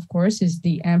to, of course, is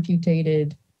the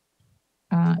amputated,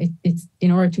 it's in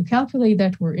order to calculate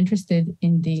that, we're interested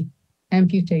in the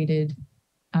amputated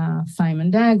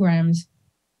Feynman diagrams,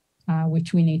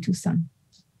 which we need to sum.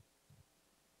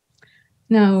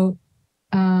 Now,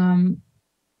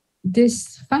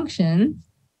 this function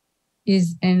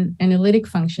is an analytic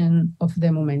function of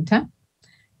the momenta.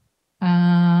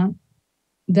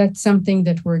 That's something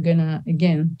that we're gonna,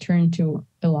 again, turn to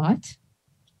a lot.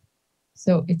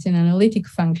 So it's an analytic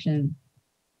function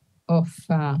of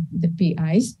the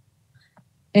PIs.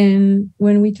 And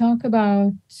when we talk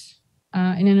about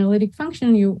an analytic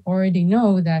function, you already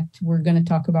know that we're gonna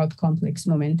talk about complex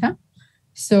momenta.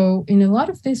 So in a lot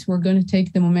of this, we're gonna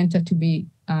take the momenta to be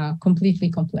completely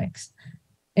complex.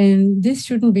 And this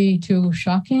shouldn't be too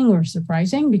shocking or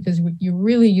surprising because you're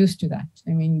really used to that.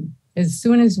 I mean, as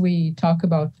soon as we talk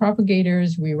about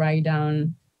propagators, we write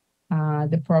down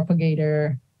the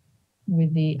propagator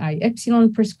with the I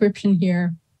epsilon prescription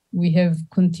here. We have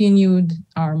continued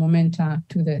our momenta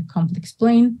to the complex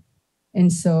plane.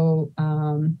 And so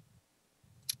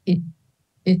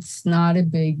it's not a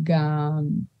big,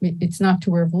 it's not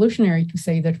too revolutionary to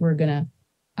say that we're gonna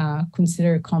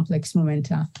consider complex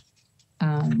momenta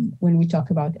when we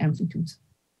talk about amplitudes.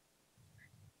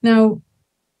 Now,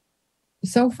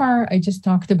 so far, I just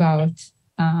talked about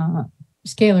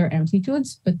scalar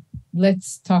amplitudes, but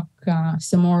let's talk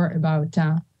some more about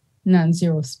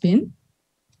non-zero spin.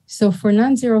 So for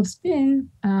non-zero spin,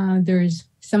 there's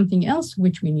something else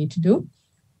which we need to do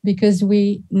because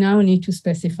we now need to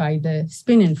specify the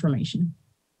spin information.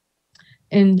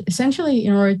 And essentially,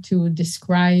 in order to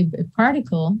describe a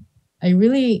particle, I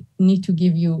really need to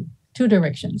give you two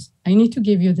directions. I need to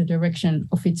give you the direction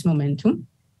of its momentum.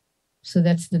 So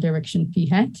that's the direction p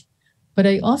hat. But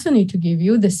I also need to give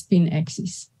you the spin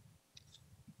axis.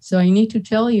 So I need to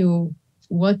tell you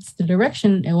what's the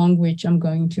direction along which I'm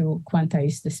going to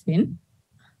quantize the spin.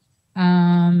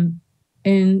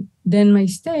 And then my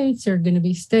states are going to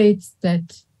be states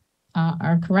that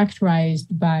are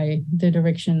characterized by the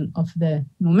direction of the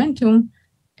momentum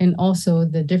and also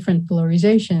the different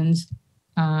polarizations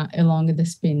along the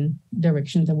spin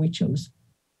direction that we chose.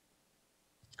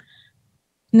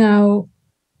 Now,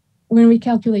 when we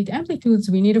calculate amplitudes,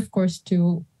 we need, of course,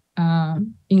 to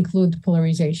include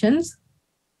polarizations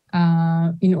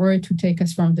in order to take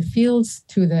us from the fields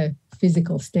to the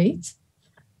physical states.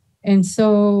 And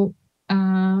so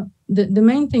the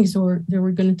main things that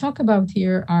we're going to talk about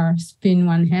here are spin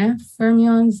 1/2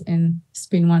 fermions and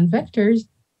spin 1 vectors.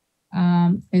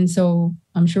 And so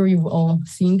I'm sure you've all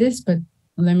seen this, but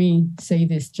let me say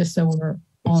this just so we're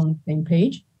all on the same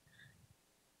page.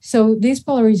 So these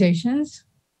polarizations,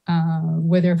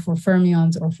 whether for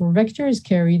fermions or for vectors,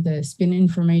 carry the spin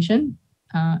information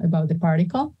about the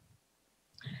particle.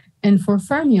 And for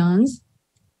fermions,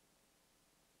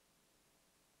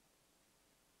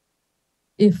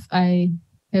 if I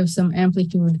have some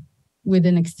amplitude with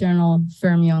an external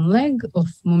fermion leg of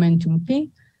momentum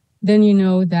P, then you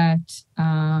know that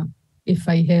if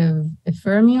I have a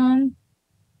fermion,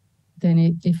 then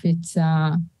if it's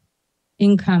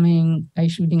incoming, I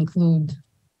should include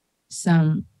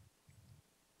some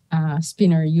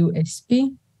spinner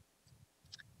USP.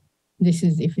 This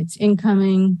is if it's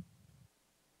incoming.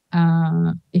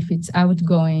 If it's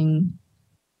outgoing,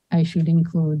 I should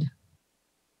include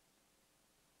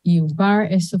U bar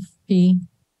S of P.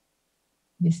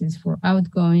 This is for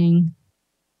outgoing.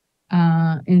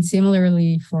 And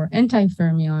similarly for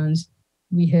anti-fermions,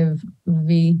 we have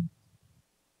VSP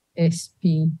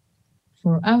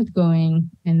for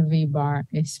outgoing and V bar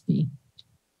SP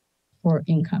for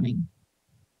incoming.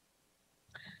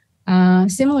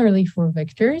 Similarly for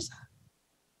vectors,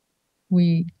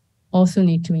 we also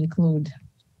need to include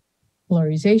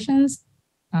polarizations.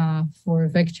 For a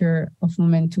vector of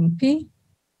momentum P,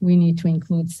 we need to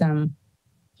include some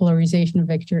polarization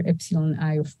vector epsilon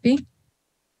I of P,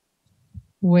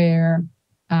 where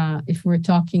if we're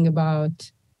talking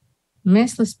about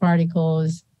massless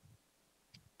particles,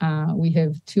 we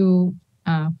have two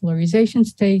polarization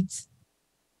states.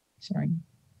 Sorry,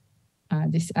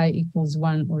 this I equals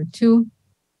 1 or 2.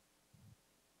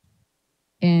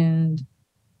 And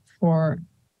for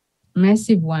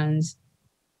massive ones,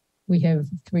 we have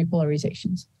 3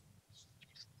 polarizations.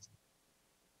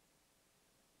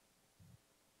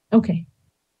 Okay,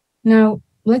 now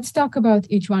let's talk about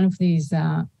each one of these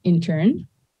in turn,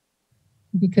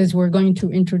 because we're going to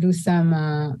introduce some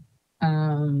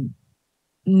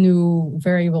new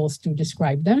variables to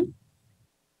describe them.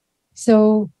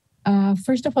 So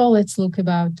first of all, let's talk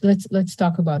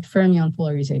about fermion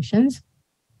polarizations.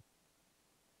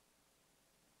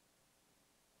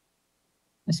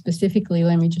 Specifically,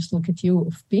 let me just look at U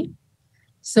of P.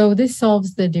 So this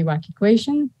solves the Dirac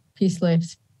equation, P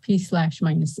slash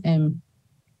minus M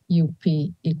UP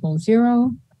equals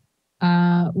 0.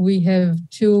 We have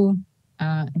 2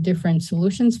 different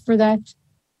solutions for that,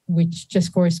 which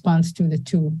just corresponds to the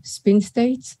 2 spin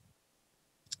states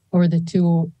or the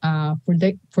 2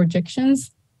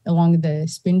 projections along the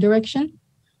spin direction.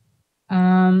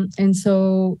 And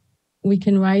so we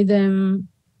can write them,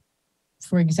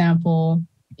 for example,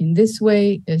 in this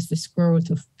way as the square root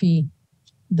of P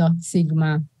dot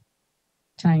sigma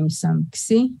times some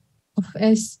Xi of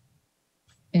S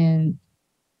and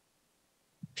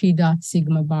P dot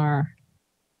sigma bar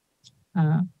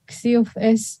Xi of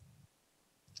S,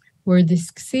 where this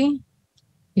Xi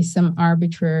is some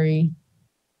arbitrary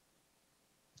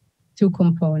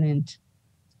 2-component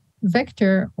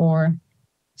vector or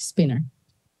spinner.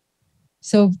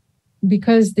 So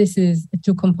because this is a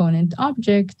 2-component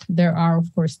object, there are,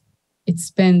 of course, it's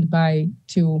spanned by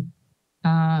 2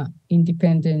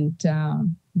 independent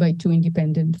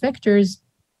vectors,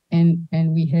 and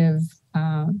we have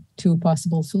 2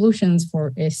 possible solutions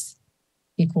for S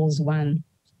equals 1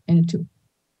 and 2.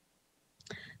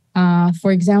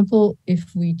 For example,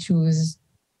 if we choose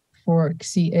for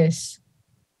XCS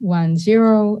 1,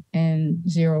 0 and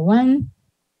 0, 1,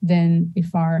 then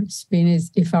if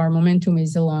our momentum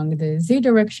is along the Z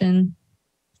direction,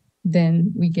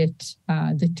 then we get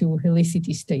the 2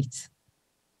 helicity states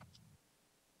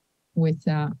with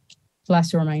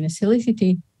plus or minus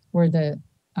helicity, where the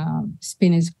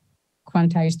spin is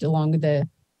quantized along the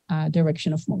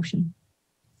direction of motion.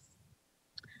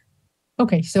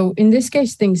 Okay, so in this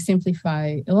case, things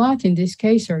simplify a lot. In this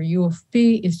case, our U of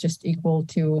P is just equal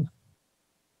to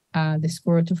the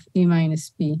square root of E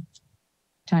minus P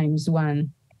times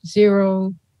 1,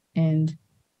 0, and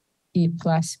E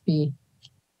plus P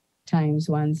times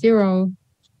 1, 0.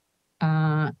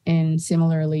 And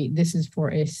similarly, this is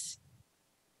for S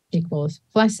equals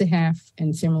 +0.5,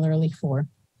 and similarly for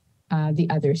the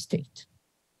other state.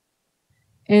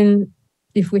 And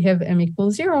if we have m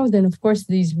equals 0, then of course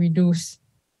these reduce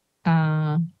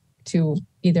to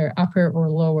either upper or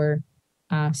lower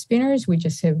spinors. We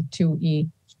just have 2e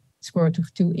square root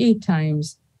of 2e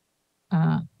times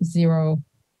 0,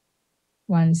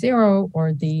 1, 0,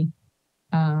 or the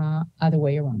other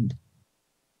way around.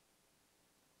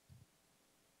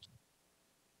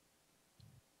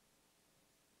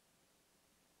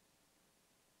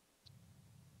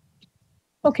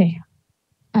 Okay.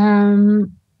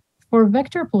 For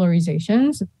vector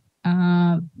polarizations,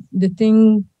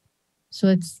 so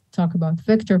let's talk about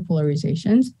vector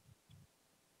polarizations,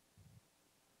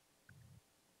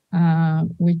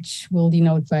 which we'll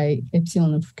denote by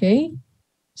epsilon of k.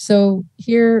 So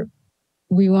here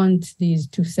we want these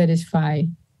to satisfy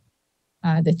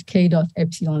that k dot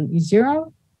epsilon is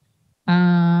 0.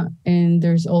 And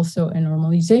there's also a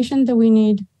normalization that we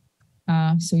need.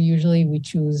 So usually we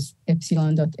choose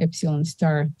epsilon dot epsilon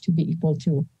star to be equal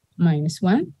to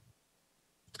 -1.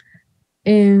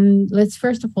 And let's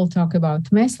first of all talk about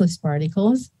massless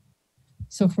particles.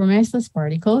 So for massless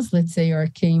particles, let's say our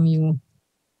k mu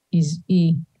is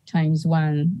e times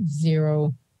 1,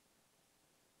 0,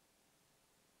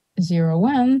 0,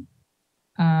 1.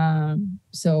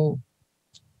 So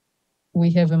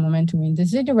we have a momentum in the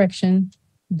z direction,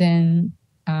 then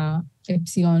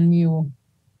epsilon mu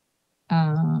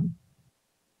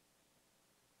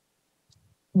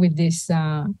with this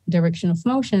direction of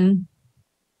motion,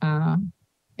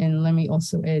 and let me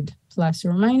also add plus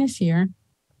or minus here,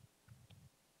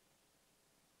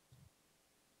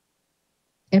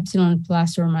 epsilon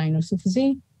plus or minus of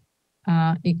z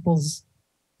equals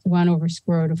 1 over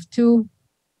square root of 2,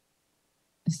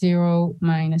 0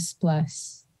 minus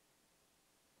plus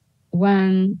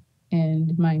 1,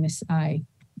 and minus I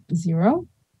 0.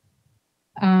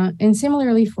 And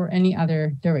similarly for any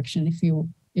other direction,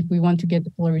 if we want to get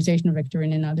the polarization vector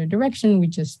in another direction, we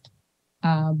just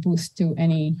boost to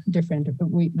any different,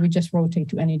 we just rotate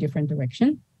to any different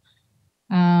direction.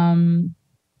 And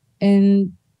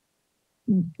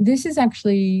this is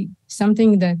actually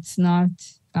something that's not,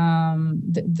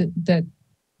 that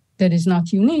is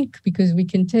not unique, because we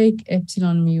can take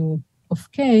epsilon mu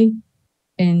of k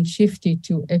and shift it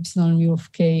to epsilon mu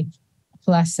of k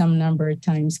plus some number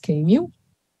times k mu.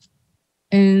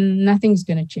 And nothing's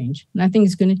going to change.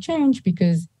 Nothing's going to change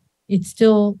because it's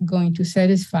still going to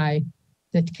satisfy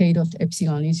that k dot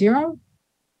epsilon is 0.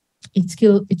 It's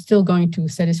still going to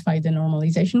satisfy the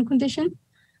normalization condition.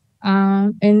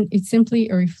 And it's simply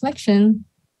a reflection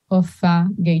of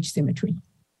gauge symmetry.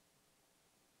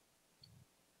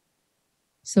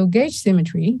 So gauge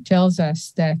symmetry tells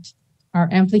us that our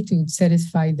amplitudes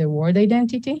satisfy the word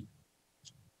identity.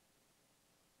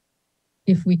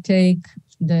 If we take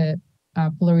the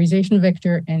polarization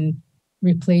vector and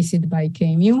replace it by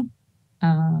k mu,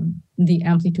 the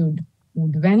amplitude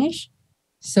would vanish.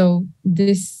 So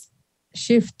this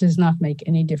shift does not make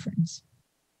any difference.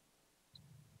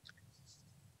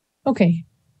 Okay,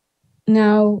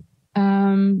 now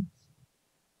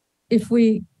if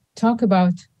we talk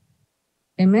about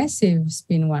a massive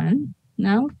spin 1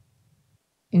 now,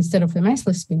 instead of a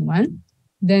massless spin 1,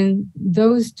 then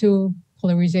those two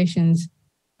polarizations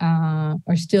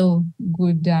are still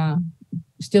good,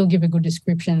 still give a good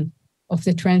description of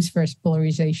the transverse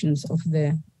polarizations of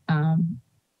the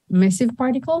massive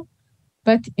particle.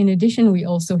 But in addition, we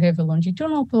also have a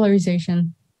longitudinal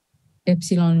polarization,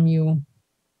 epsilon mu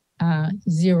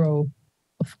 0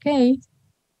 of k,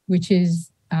 which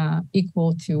is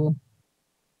equal to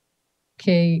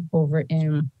k over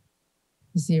m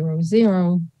 0,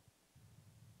 0,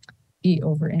 e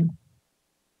over m.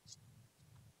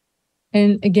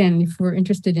 And again, if we're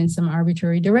interested in some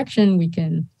arbitrary direction, we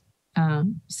can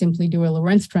simply do a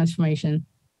Lorentz transformation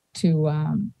to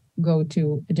go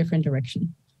to a different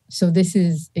direction. So this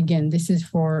is, again, this is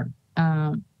for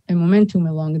a momentum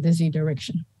along the z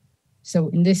direction. So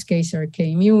in this case, our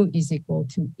k mu is equal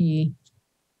to e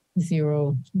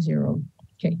 0, 0,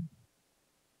 k.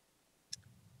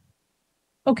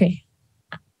 Okay.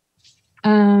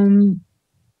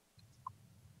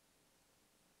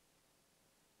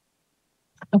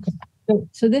 Okay,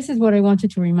 so this is what I wanted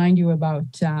to remind you about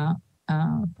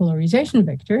polarization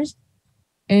vectors.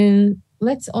 And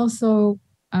let's also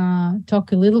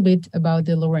talk a little bit about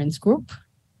the Lorentz group.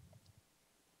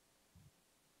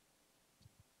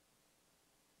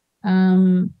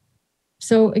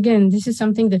 So again, this is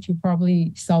something that you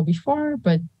probably saw before,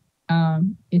 but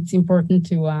it's important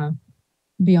to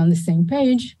be on the same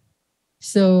page.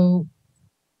 So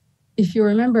if you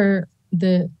remember,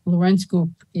 the Lorentz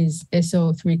group is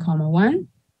SO3, 1,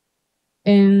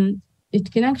 and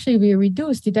it can actually be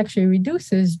reduced. It actually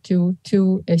reduces to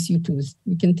 2 SU2s.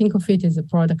 We can think of it as a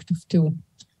product of 2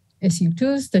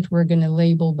 SU2s that we're going to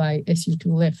label by SU2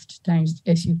 left times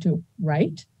SU2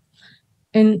 right.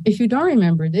 And if you don't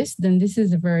remember this, then this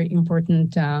is a very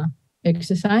important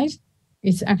exercise.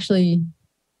 It's actually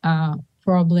a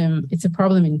problem. It's a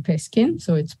problem in Peskin.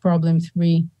 So it's problem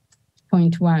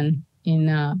 3.1 in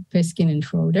Peskin and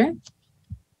Schroeder.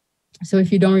 So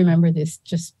if you don't remember this,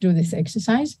 just do this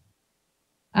exercise.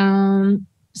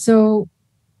 So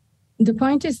the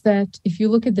point is that if you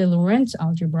look at the Lorentz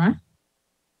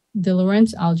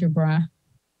algebra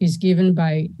is given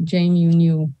by J mu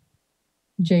nu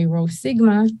J rho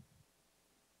sigma.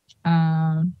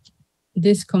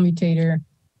 This commutator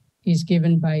is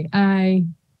given by I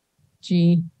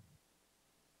G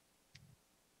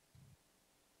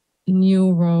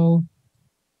nu rho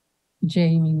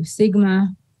J mu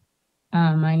sigma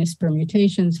minus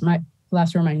permutations,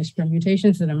 plus or minus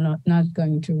permutations that I'm not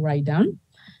going to write down.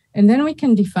 And then we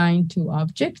can define 2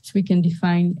 objects. We can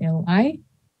define Li,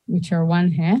 which are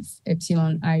 1/2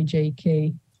 epsilon I j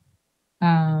k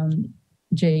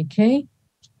jk,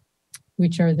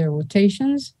 which are the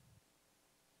rotations,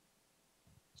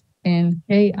 and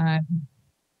ki,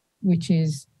 which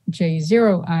is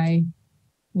j0i,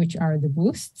 which are the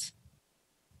boosts.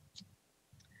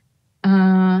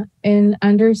 And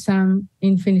under some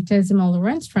infinitesimal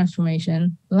Lorentz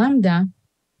transformation, lambda,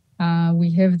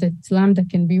 we have that lambda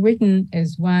can be written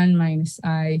as 1 minus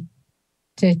I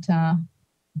theta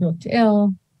dot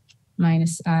L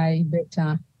minus I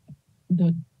beta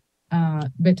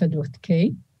dot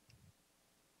K.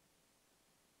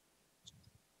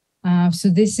 So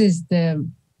this is the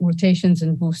rotations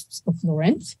and boosts of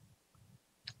Lorentz.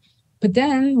 But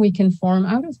then we can form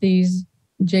out of these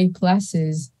J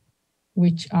pluses,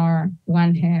 which are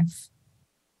 1/2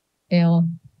 L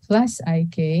plus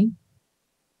IK,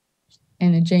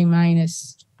 and a J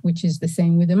minus, which is the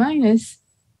same with the minus.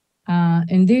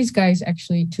 And these guys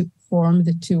actually form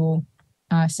the 2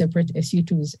 separate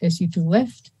SU2s, SU2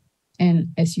 left and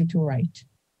SU2 right.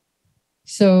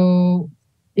 So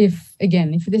if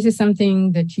this is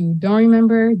something that you don't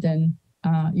remember, then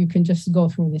you can just go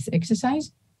through this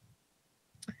exercise.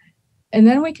 And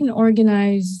then we can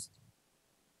organize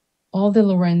all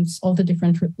the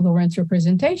different Lorentz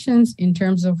representations in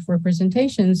terms of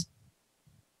representations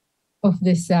of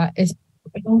this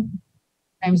SU2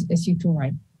 times SU2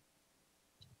 right.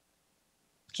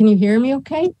 Can you hear me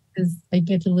okay? Because I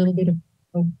get a little bit of...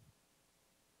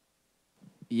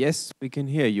 Yes, we can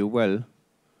hear you well.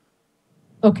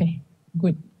 Okay,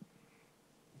 good.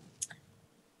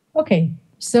 Okay,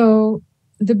 so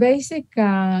the basic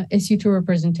SU2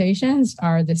 representations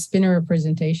are the spinor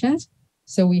representations.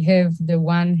 So we have the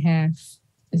 1/2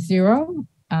 0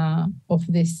 of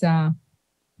this,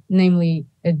 namely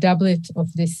a doublet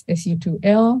of this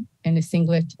SU2L and a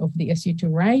singlet of the SU2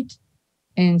 right,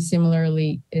 and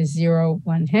similarly a 0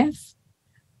 1/2,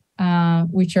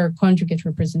 which are conjugate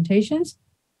representations.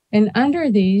 And under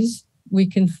these, we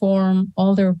can form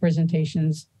all the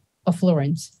representations of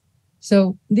Lorentz.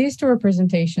 So these 2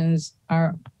 representations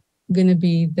are going to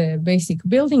be the basic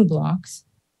building blocks.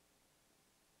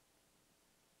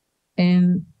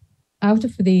 And out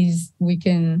of these, we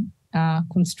can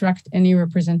construct any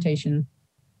representation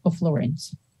of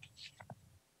Lorentz.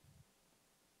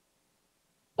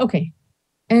 Okay,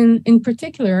 and in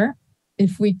particular,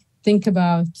 if we think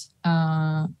about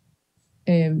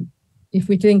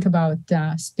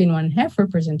spin 1/2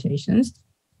 representations,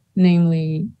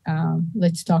 namely,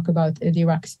 let's talk about a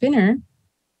Dirac spinor.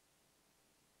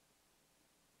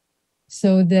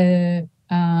 So the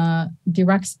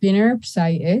Dirac spinor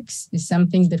psi x is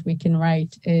something that we can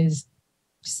write as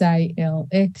psi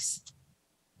Lx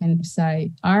and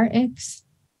psi Rx,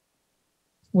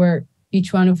 where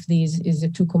each one of these is a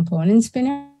 2-component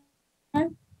spinor.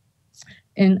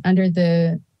 And under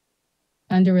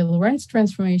a Lorentz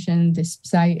transformation, this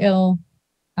psi L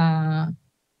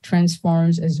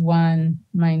transforms as 1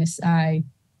 minus I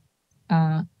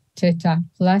theta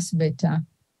plus beta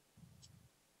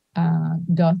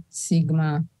dot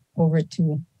sigma over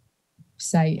 2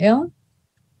 psi L.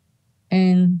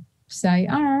 And psi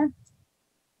R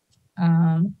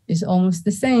is almost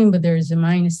the same, but there is a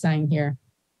minus sign here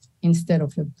instead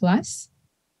of a plus.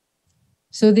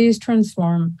 So these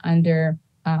transform under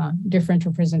different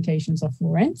representations of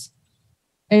Lorentz.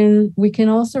 And we can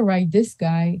also write this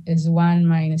guy as 1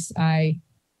 minus I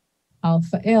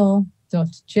alpha L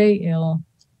dot JL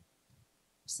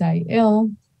psi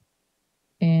L,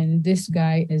 and this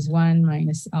guy is 1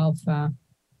 minus alpha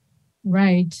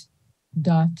right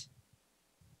dot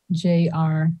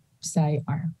JR psi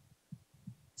R.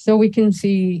 So we can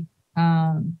see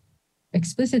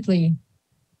explicitly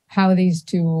how these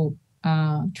two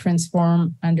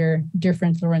transform under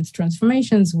different Lorentz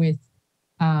transformations with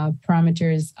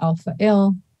parameters alpha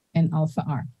L and alpha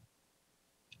R.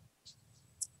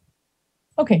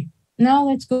 Okay, now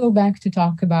let's go back to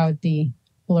talk about the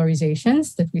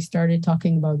polarizations that we started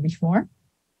talking about before.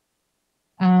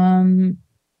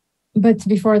 But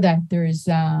before that, there's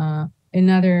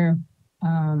another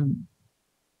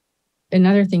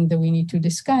thing that we need to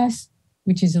discuss,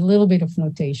 which is a little bit of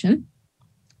notation.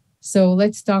 So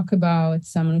let's talk about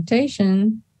some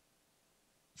notation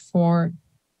for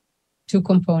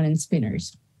two-component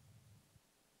spinors.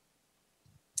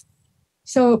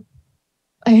 So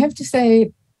I have to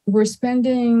say, we're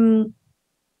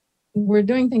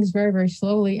doing things very, very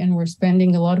slowly, and we're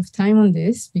spending a lot of time on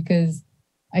this because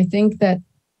I think that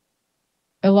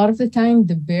a lot of the time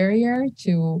the barrier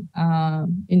to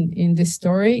in this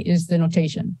story is the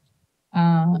notation.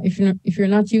 If you're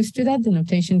not used to that, the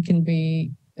notation can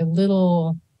be a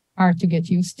little hard to get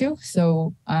used to.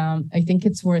 So I think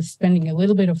it's worth spending a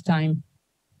little bit of time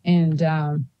and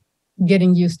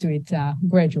getting used to it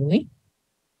gradually.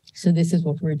 So this is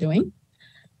what we're doing.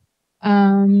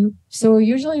 So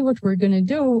usually what we're going to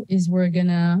do is we're going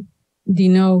to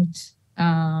denote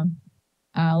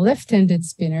left-handed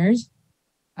spinors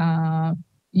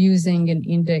using an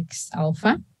index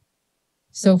alpha.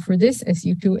 So for this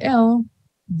SU2L,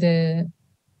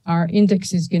 our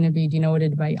index is going to be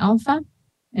denoted by alpha.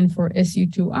 And for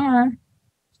SU2R,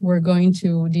 we're going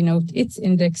to denote its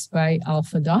index by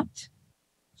alpha dot.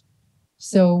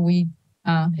 So we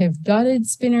have dotted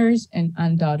spinors and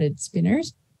undotted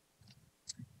spinors.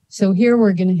 So here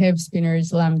we're going to have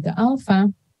spinors lambda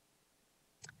alpha.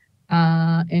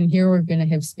 And here we're going to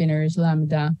have spinors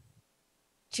lambda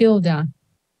tilde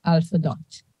alpha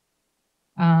dot.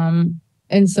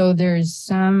 And so there's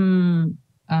some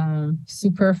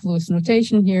superfluous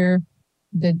notation here.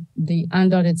 The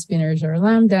undotted spinors are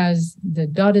lambdas, the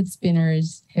dotted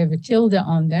spinors have a tilde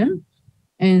on them,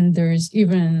 and there's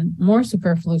even more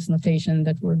superfluous notation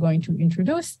that we're going to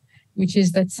introduce, which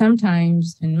is that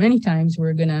sometimes, and many times,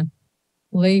 we're going to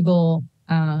label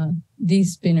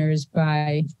these spinors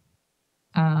by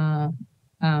a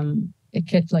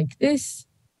ket like this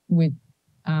with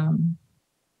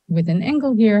an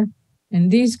angle here, and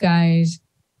these guys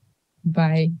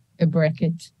by a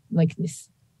bracket like this.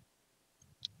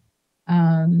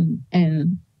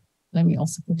 And let me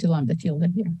also put a lambda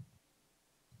tilde here.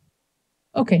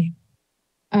 Okay.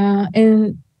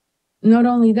 And not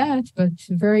only that, but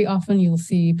very often you'll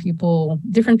see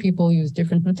different people use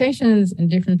different notations, and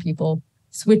different people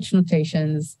switch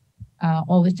notations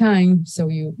all the time. So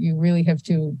you really have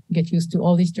to get used to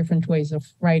all these different ways of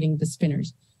writing the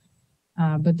spinors.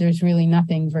 But there's really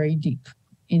nothing very deep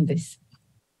in this.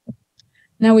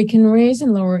 Now we can raise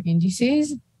and lower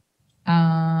indices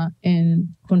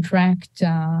and contract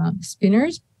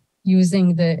spinors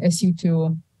using the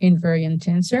SU2 invariant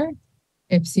tensor,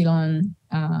 epsilon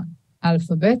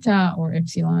alpha beta or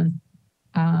epsilon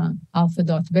alpha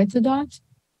dot beta dot.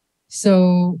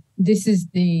 So this is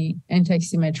the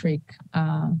anti-symmetric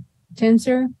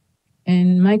tensor.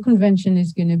 And my convention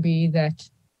is going to be that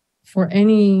for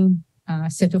any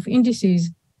set of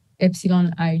indices,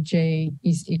 epsilon ij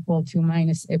is equal to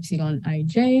minus epsilon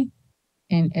ij,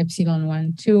 and epsilon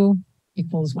 1, 2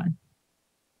 equals 1.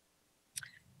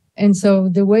 And so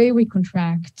the way we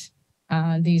contract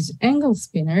these angle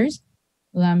spinors,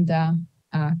 lambda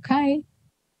chi,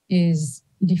 is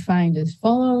defined as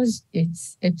follows.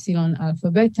 It's epsilon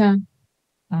alpha beta,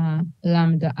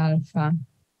 lambda alpha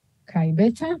chi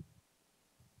beta,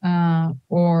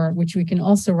 or which we can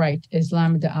also write as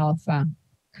lambda alpha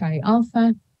chi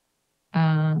alpha,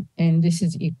 and this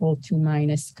is equal to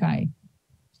minus chi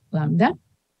lambda.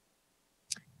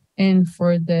 And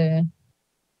for the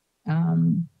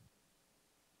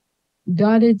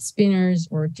dotted spinors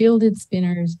or tilted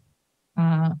spinors,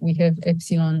 we have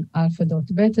epsilon alpha dot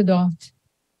beta dot,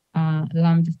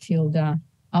 lambda tilde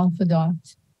alpha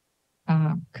dot,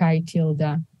 chi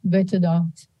tilde beta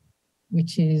dot,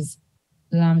 which is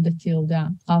lambda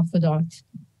tilde alpha dot,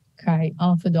 chi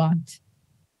alpha dot,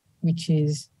 which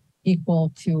is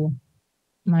equal to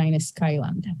minus chi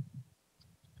lambda.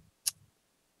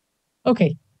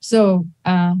 Okay, so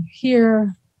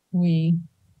here we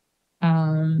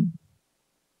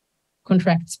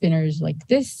contract spinors like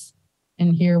this,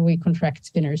 and here we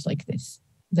contract spinors like this.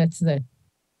 That's the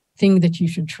thing that you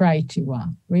should try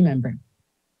to remember.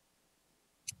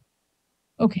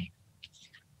 Okay.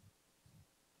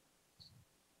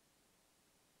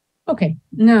 Okay,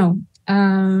 now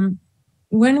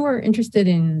When we're interested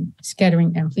in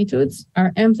scattering amplitudes,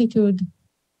 our amplitude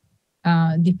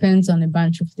depends on a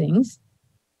bunch of things.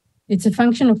 It's a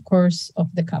function, of course,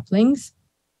 of the couplings.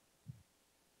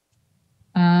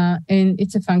 And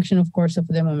it's a function, of course, of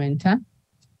the momenta.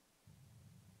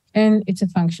 And it's a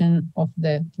function of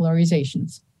the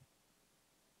polarizations.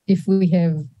 If we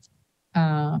have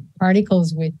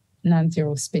particles with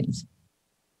non-zero spins.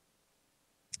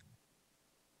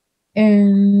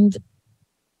 And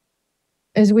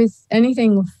as with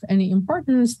anything of any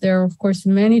importance, there are, of course,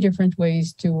 many different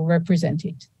ways to represent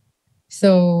it.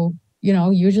 So, you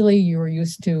know, usually you're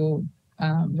used to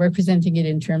representing it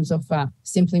in terms of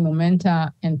simply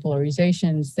momenta and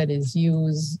polarizations, that is,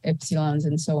 U's, epsilons,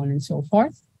 and so on and so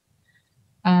forth.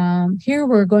 Here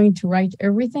we're going to write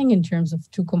everything in terms of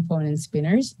two-component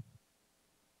spinors,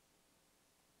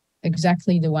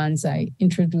 exactly the ones I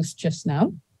introduced just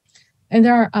now. And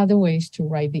there are other ways to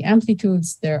write the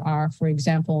amplitudes. There are, for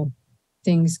example,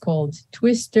 things called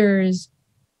twistors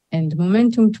and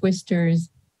momentum twistors.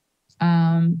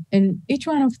 And each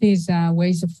one of these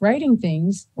ways of writing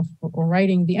things or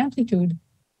writing the amplitude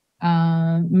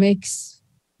makes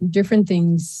different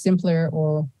things simpler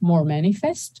or more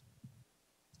manifest.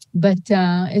 But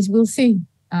as we'll see,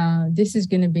 this is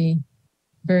going to be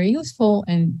very useful,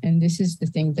 and this is the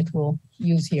thing that we'll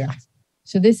use here.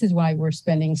 So this is why we're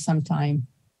spending some time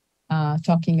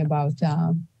talking about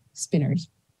spinors.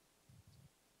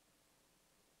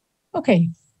 Okay,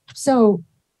 so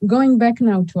going back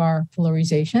now to our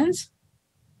polarizations,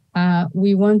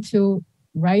 we want to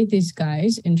write these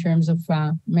guys in terms of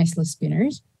massless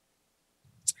spinors.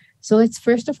 So let's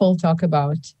first of all talk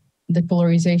about the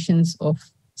polarizations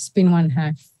of spin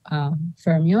 1/2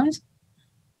 fermions.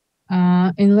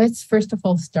 And let's first of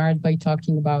all start by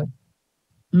talking about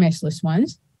massless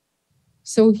ones.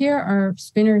 So here our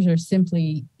spinors are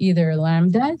simply either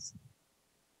lambdas.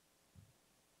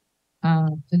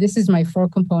 So this is my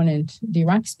 4-component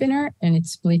Dirac spinor, and it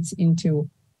splits into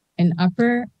an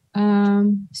upper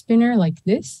spinor like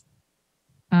this.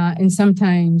 And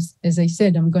sometimes, as I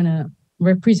said, I'm going to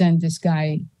represent this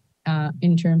guy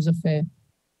in terms of a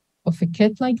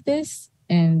ket like this,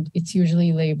 and it's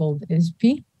usually labeled as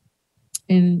P.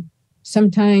 And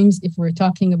sometimes if we're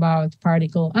talking about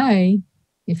particle I,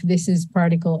 if this is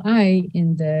particle I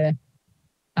in the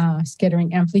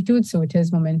scattering amplitude, so it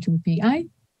has momentum Pi,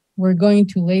 we're going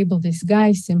to label this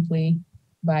guy simply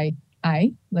by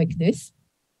I, like this.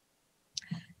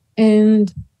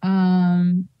 And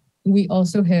we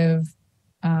also have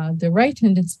the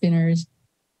right-handed spinors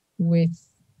with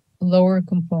lower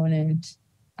component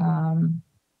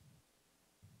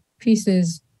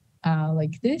pieces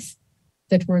like this,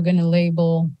 that we're going to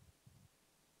label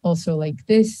also like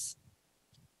this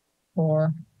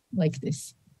or like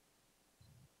this.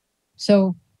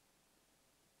 So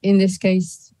in this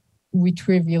case, we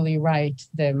trivially write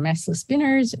the massless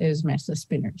spinors as massless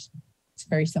spinors. It's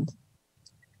very simple.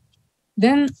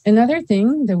 Then another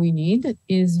thing that we need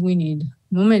is we need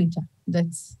momenta.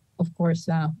 That's, of course,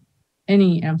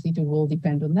 any amplitude will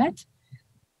depend on that.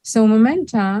 So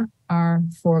momenta are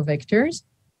 4 vectors.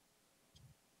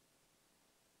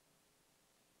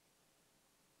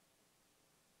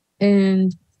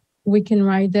 And we can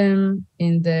write them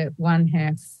in the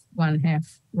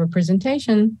 1/2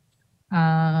 representation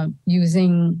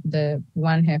using the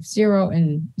 1/2 0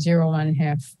 and 0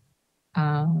 1/2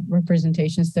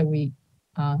 representations that we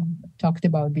talked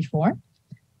about before.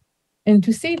 And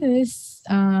to see this,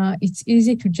 it's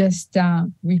easy to just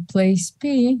replace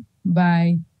P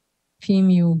by P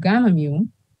mu gamma mu.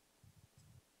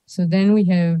 So then we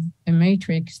have a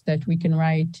matrix that we can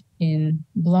write in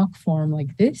block form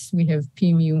like this. We have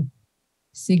P mu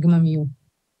sigma mu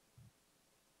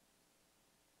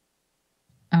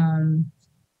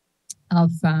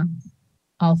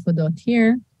alpha dot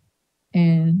here,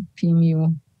 and P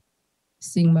mu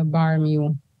sigma bar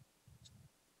mu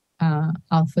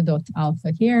alpha dot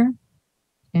alpha here,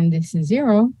 and this is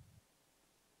 0.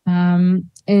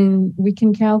 And we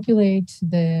can calculate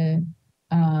the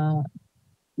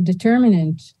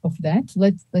determinant of that.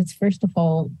 Let's first of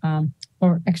all,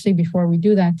 or actually before we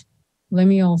do that, let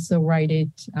me also write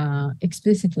it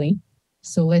explicitly.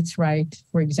 So let's write,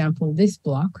 for example, this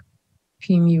block,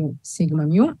 P mu sigma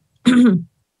mu.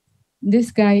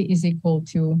 This guy is equal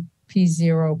to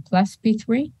P0 plus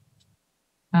P3,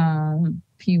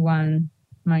 P1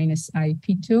 minus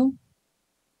IP2,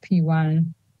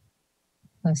 P1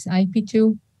 plus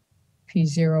IP2,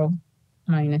 P0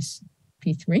 minus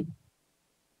P3.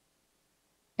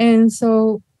 And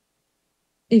so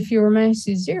if your mass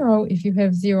is 0, if you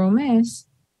have 0 mass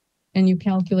and you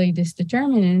calculate this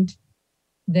determinant,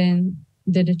 then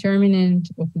the determinant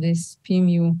of this P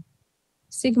mu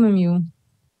sigma mu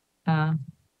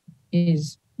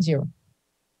is 0.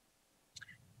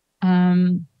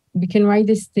 We can write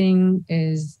this thing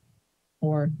as,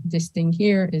 or this thing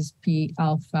here is P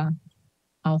alpha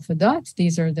dot.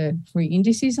 These are the free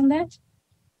indices on that.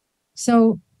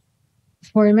 So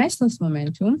for a massless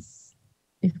momentum,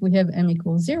 if we have m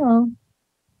equals 0,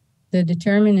 the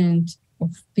determinant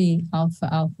of P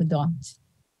alpha dot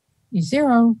is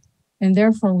 0, and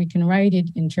therefore we can write it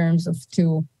in terms of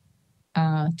two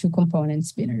component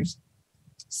spinors.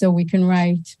 So we can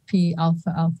write P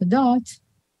alpha dot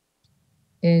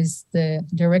is the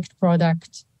direct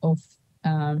product of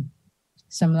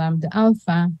some lambda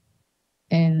alpha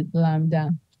and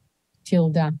lambda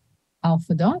tilde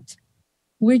alpha dot,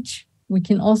 which we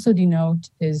can also denote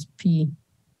as P.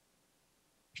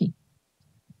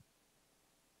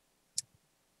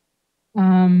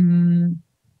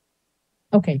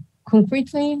 Okay,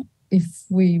 concretely, it's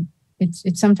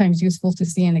sometimes useful to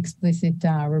see an explicit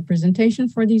representation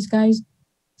for these guys.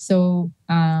 So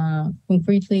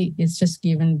concretely, it's just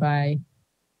given by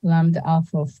lambda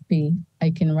alpha of P. I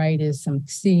can write as some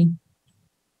Xi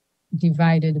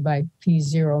divided by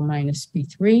P0 minus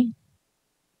P3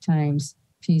 times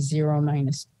P0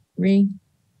 minus 3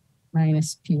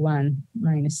 minus P1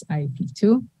 minus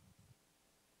IP2,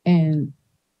 and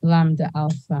lambda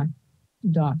alpha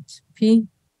dot P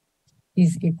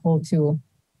is equal to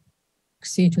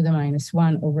Xi to the minus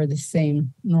 1 over the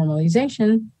same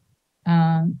normalization.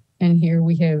 And here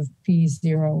we have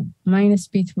P0 minus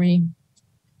P3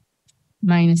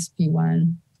 minus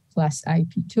P1 plus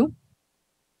IP2.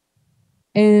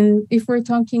 And if we're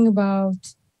talking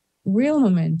about real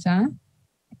momenta,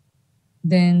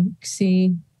 then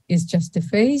Xi is just a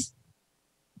phase.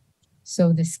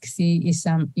 So this Xi is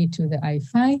some e to the I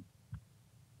phi.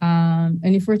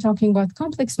 And if we're talking about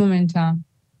complex momenta,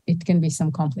 it can be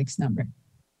some complex number.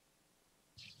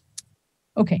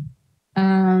 Okay.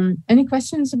 Any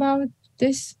questions about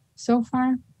this so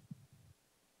far?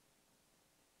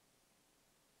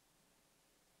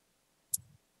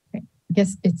 Okay. I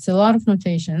guess it's a lot of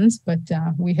notations, but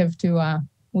we have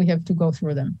to go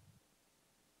through them.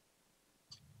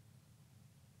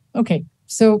 Okay.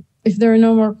 So if there are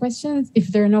no more questions,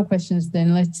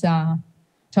 then let's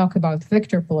talk about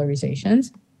vector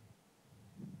polarizations.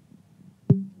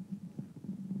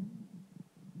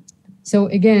 So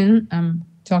again, I'm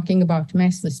talking about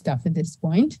massless stuff at this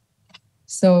point.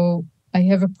 So I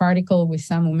have a particle with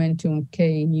some momentum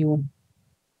k mu,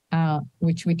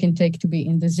 which we can take to be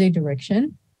in the z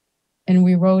direction. And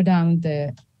we wrote down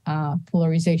the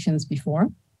polarizations before.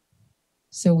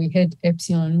 So we had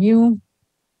epsilon mu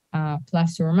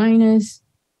plus or minus,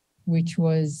 which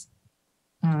was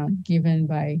given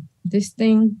by this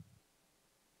thing.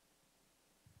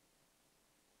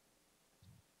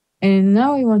 And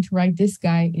now I want to write this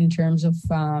guy in terms of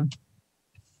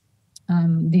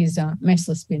these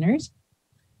massless spinors.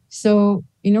 So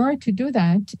in order to do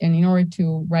that, and in order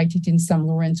to write it in some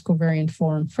Lorentz covariant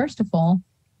form, first of all,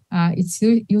 it's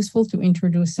useful to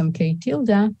introduce some k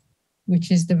tilde, which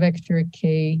is the vector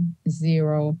k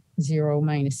 0, 0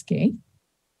 minus k.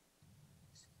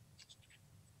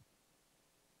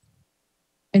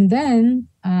 And then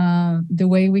the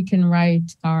way we can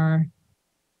write our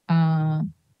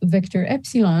vector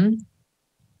epsilon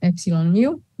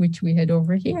mu, which we had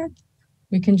over here,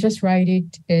 we can just write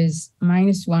it as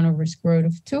minus 1 over square root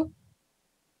of 2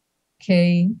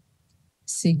 k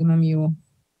sigma mu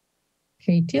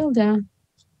k tilde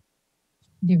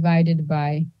divided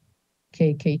by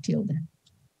k tilde.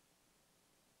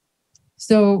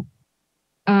 So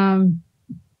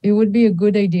it would be a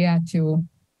good idea to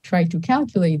try to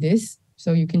calculate this.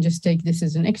 So you can just take this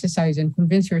as an exercise and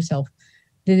convince yourself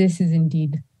that this is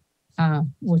indeed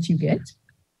what you get.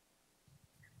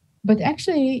 But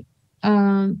actually,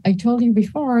 I told you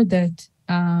before that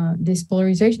this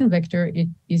polarization vector, it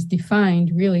is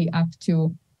defined really up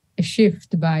to a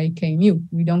shift by k mu.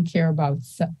 We don't care about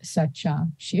such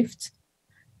shifts.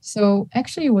 So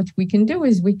actually what we can do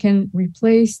is we can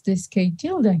replace this k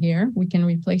tilde here. We can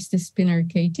replace the spinor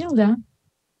k tilde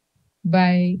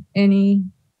by any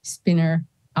spinor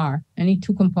R, any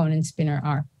two component spinor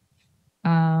R,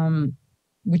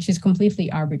 which is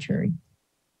completely arbitrary.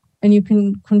 And you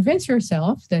can convince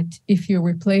yourself that if you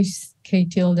replace k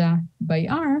tilde by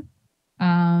R,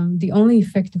 the only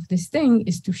effect of this thing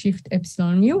is to shift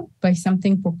epsilon mu by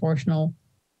something proportional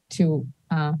to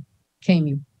k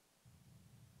mu.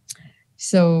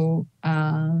 So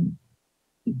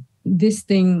this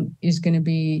thing is going to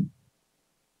be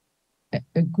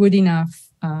a good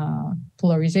enough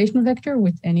polarization vector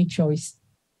with any choice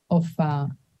of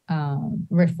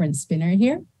reference spinner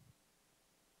here.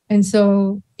 And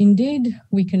so indeed,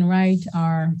 we can write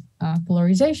our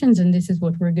polarizations, and this is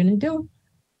what we're going to do,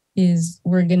 is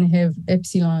we're going to have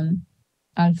epsilon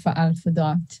alpha alpha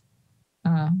dot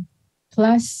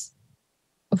plus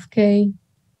of k.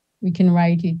 We can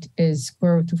write it as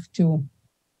square root of 2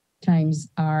 times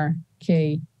r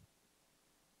k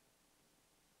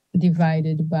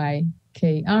divided by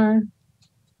kr.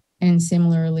 And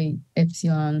similarly,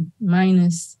 epsilon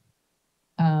minus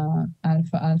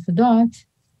alpha alpha dot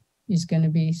is going to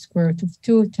be square root of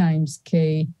 2 times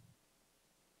k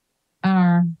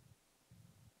r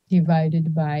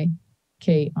divided by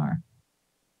kr.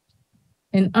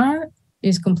 And r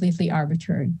is completely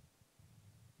arbitrary.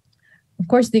 Of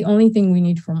course, the only thing we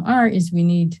need from r is we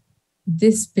need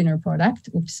this spinor product.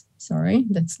 Oops, sorry,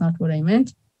 that's not what I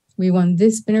meant. We want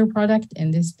this spinor product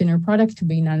and this spinor product to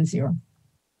be non-zero.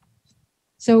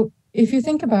 So if you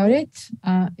think about it,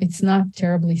 it's not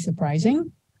terribly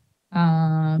surprising.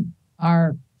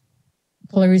 Our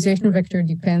polarization vector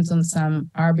depends on some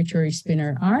arbitrary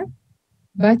spinor r,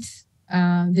 but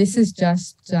this is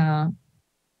just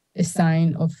a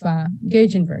sign of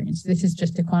gauge invariance. This is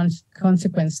just a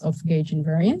consequence of gauge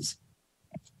invariance.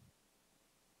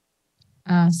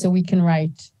 So we can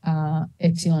write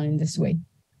epsilon in this way.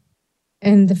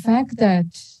 And the fact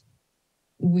that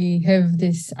we have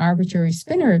this arbitrary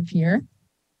spinor appear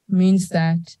means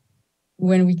that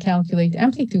when we calculate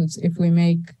amplitudes, if we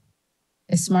make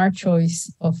a smart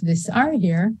choice of this r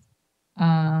here,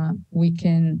 we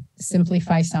can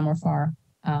simplify some of our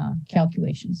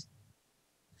calculations.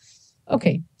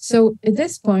 Okay, so at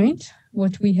this point,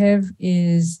 what we have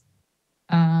is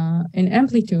an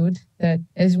amplitude that,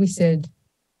 as we said,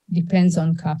 depends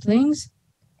on couplings,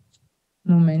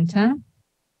 momenta,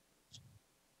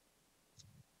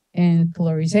 and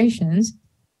polarizations.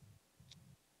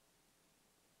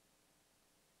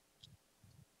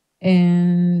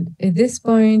 And at this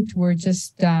point, we're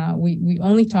just, we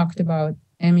only talked about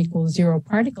m equals 0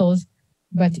 particles,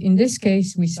 but in this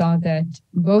case, we saw that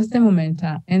both the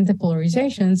momenta and the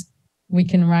polarizations, we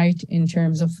can write in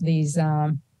terms of these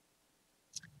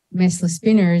massless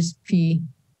spinors, P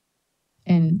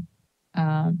and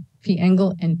P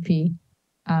angle and P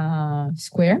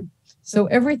square. So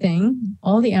everything,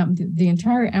 all the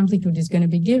entire amplitude is going to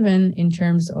be given in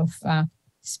terms of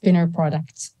spinor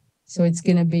products. So it's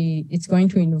going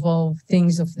to involve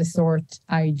things of the sort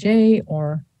ij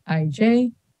or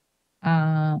ij,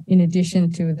 in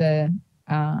addition to the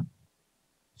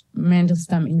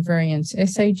Mandelstam invariants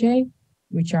Sij,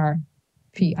 which are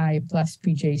pi plus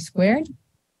pj squared.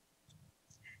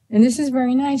 And this is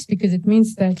very nice because it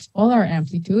means that all our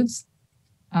amplitudes,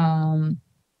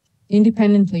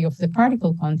 independently of the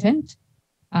particle content,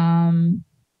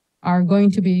 are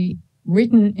going to be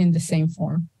written in the same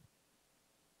form.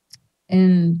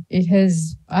 And it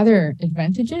has other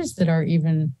advantages that are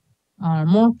even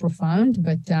more profound,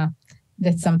 but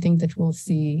that's something that we'll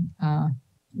see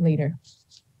later.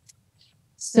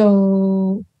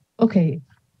 So, okay,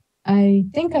 I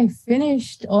think I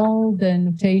finished all the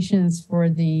notations for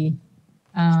the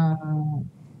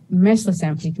meshless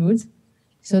amplitudes.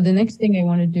 So the next thing I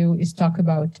want to do is talk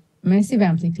about massive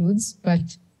amplitudes,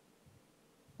 but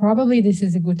probably this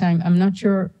is a good time. I'm not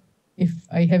sure if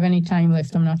I have any time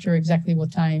left. I'm not sure exactly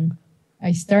what time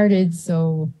I started,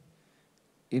 so.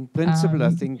 In principle,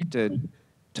 I think the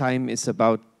time is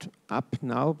about up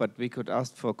now, but we could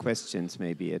ask for questions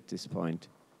maybe at this point,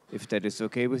 if that is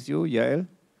okay with you, Yael?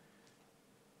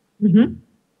 Mm-hmm.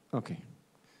 Okay.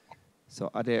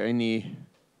 So are there any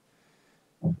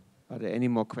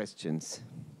more questions?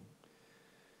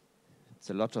 It's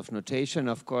a lot of notation,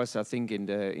 of course. I think in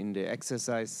the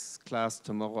exercise class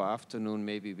tomorrow afternoon,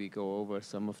 maybe we go over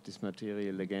some of this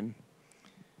material again.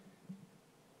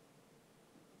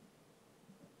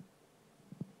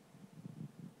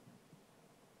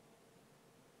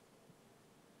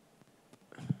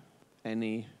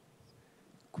 Any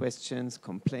questions,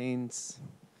 complaints,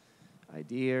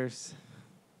 ideas?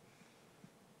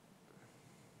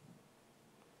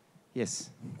 Yes,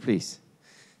 please.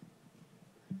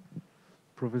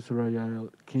 Professor Yael,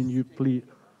 can you please,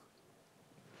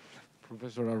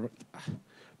 Professor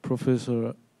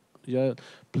Yael,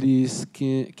 please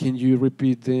can you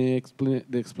repeat the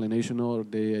explanation or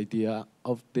the idea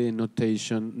of the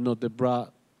notation, not the bra,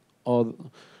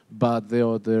 but the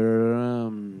other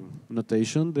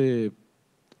notation, the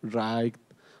right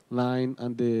line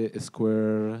and the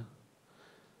square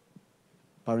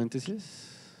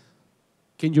parentheses?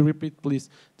 Can you repeat, please,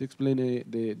 to explain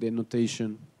the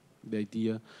notation, the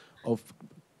idea of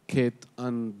ket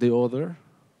and the other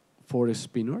for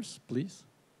spinors, please?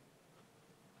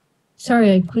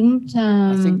 Sorry, I couldn't.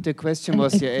 I think the question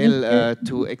was, Yael, couldn't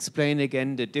to explain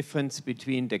again the difference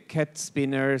between the cat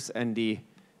spinners and the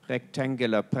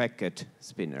rectangular bracket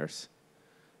spinners.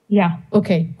 Yeah,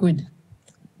 okay, good.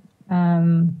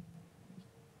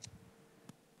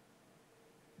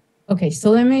 Okay, so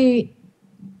let me,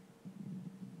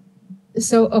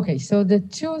 so the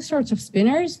two sorts of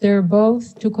spinners, they're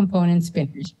both two-component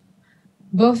spinners.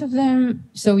 Both of them,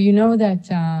 so you know that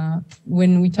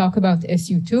when we talk about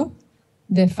SU2,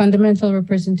 the fundamental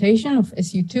representation of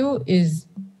SU2 is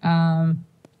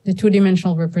the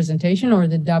two-dimensional representation or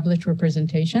the doublet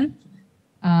representation.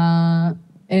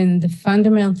 And the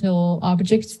fundamental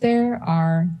objects there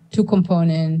are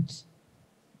two-component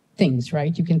things,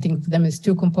 right? You can think of them as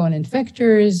two-component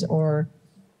vectors or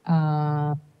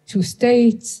two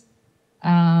states.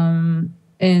 And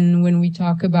when we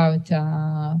talk about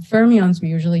fermions, we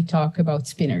usually talk about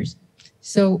spinners.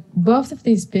 So both of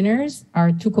these spinners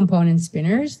are two-component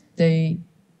spinners. They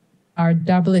are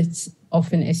doublets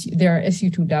of an SU, they are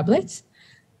SU2 doublets,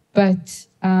 but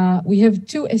we have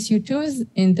two SU2s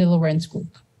in the Lorentz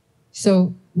group.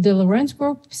 So the Lorentz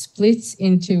group splits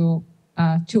into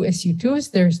two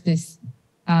SU2s. There's this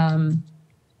SU2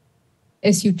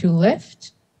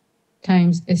 left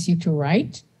times SU2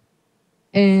 right.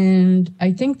 And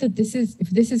I think that this is, if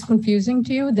this is confusing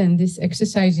to you, then this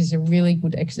exercise is a really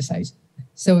good exercise.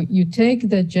 So you take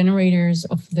the generators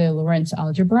of the Lorentz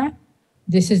algebra.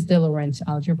 This is the Lorentz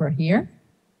algebra here.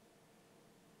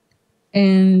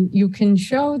 And you can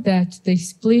show that they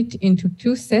split into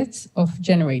two sets of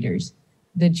generators.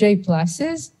 The J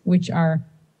pluses, which are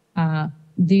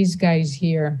these guys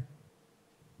here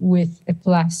with a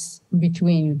plus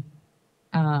between,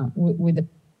 with the,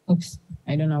 oops,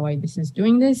 I don't know why this is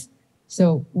doing this.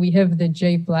 So we have the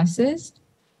J pluses.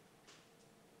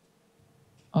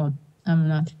 Oh, I'm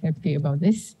not happy about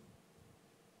this.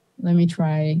 Let me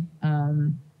try, I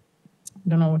don't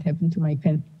know what happened to my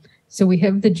pen. So we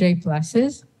have the J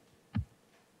pluses.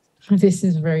 This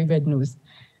is very bad news.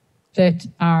 That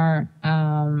are,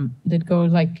 that go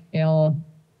like L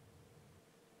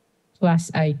plus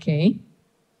IK.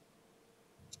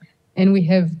 And we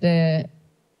have the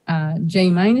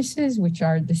J minuses, which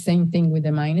are the same thing with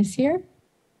the minus here.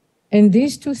 And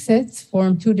these two sets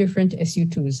form two different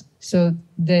SU2s. So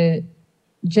the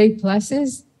J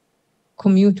pluses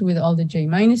commute with all the J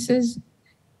minuses,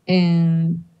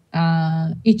 and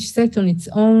each set on its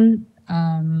own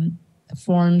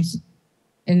forms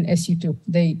an SU2.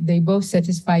 They both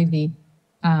satisfy the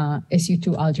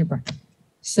SU2 algebra.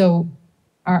 So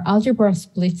our algebra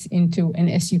splits into an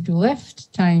SU2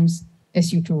 left times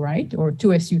SU2 right, or two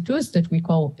SU2s that we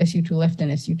call SU2 left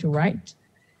and SU2 right.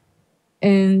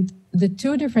 And the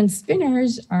two different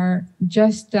spinners are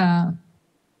just the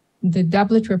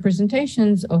doublet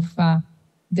representations of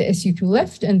the SU2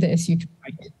 left and the SU2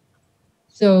 right.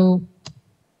 So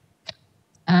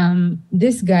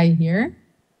this guy here,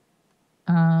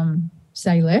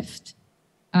 psi left.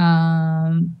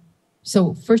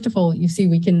 So first of all, you see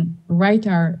we can write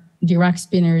our Dirac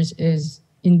spinners as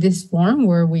in this form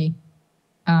where we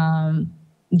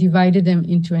divided them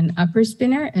into an upper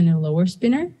spinner and a lower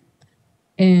spinner.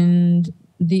 And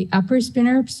the upper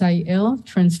spinner, psi L,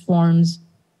 transforms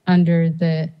under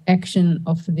the action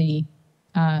of the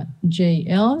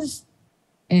JLs,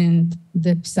 and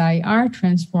the psi R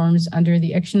transforms under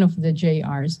the action of the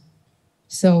JRs.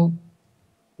 So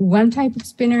one type of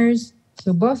spinners,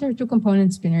 so both are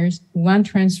two-component spinners. One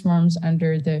transforms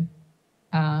under the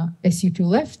SU2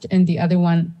 left and the other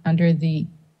one under the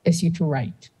SU2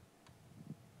 right.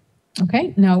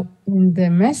 Okay, now in the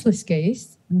massless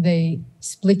case, they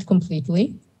split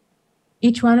completely.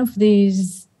 Each one of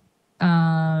these,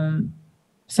 sometimes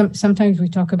we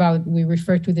talk about, we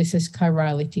refer to this as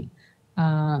chirality.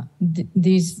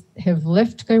 These have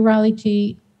left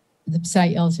chirality, the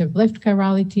psi Ls have left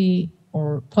chirality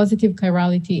or positive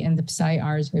chirality, and the psi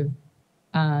Rs have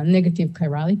negative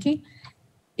chirality.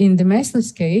 In the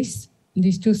massless case,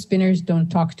 these two spinners don't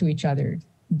talk to each other.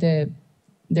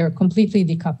 They're completely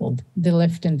decoupled, the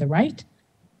left and the right.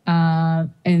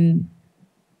 And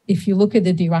if you look at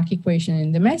the Dirac equation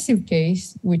in the massive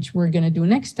case, which we're going to do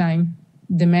next time,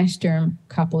 the mass term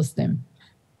couples them.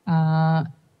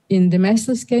 In the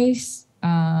massless case,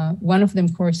 one of them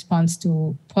corresponds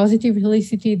to positive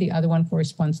helicity, the other one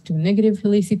corresponds to negative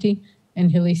helicity,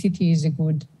 and helicity is a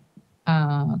good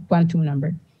quantum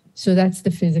number. So that's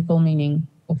the physical meaning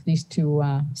of these two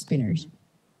spinners.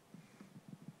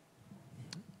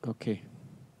 Okay.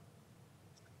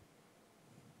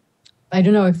 I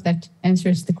don't know if that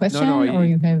answers the question, or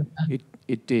you have...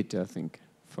 It did, I think,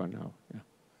 for now. Yeah.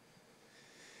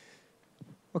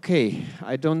 Okay,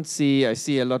 I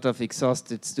see a lot of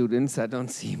exhausted students. I don't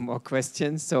see more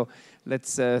questions. So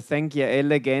let's thank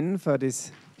Yael again for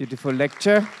this beautiful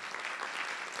lecture.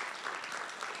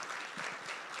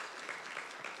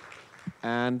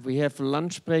 And we have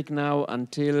lunch break now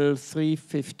until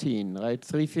 3:15, right?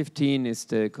 3:15 is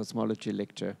the cosmology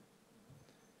lecture.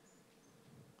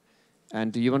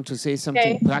 And do you want to say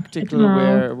something practical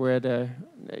where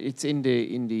it's in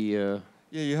the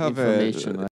yeah, you have information, right?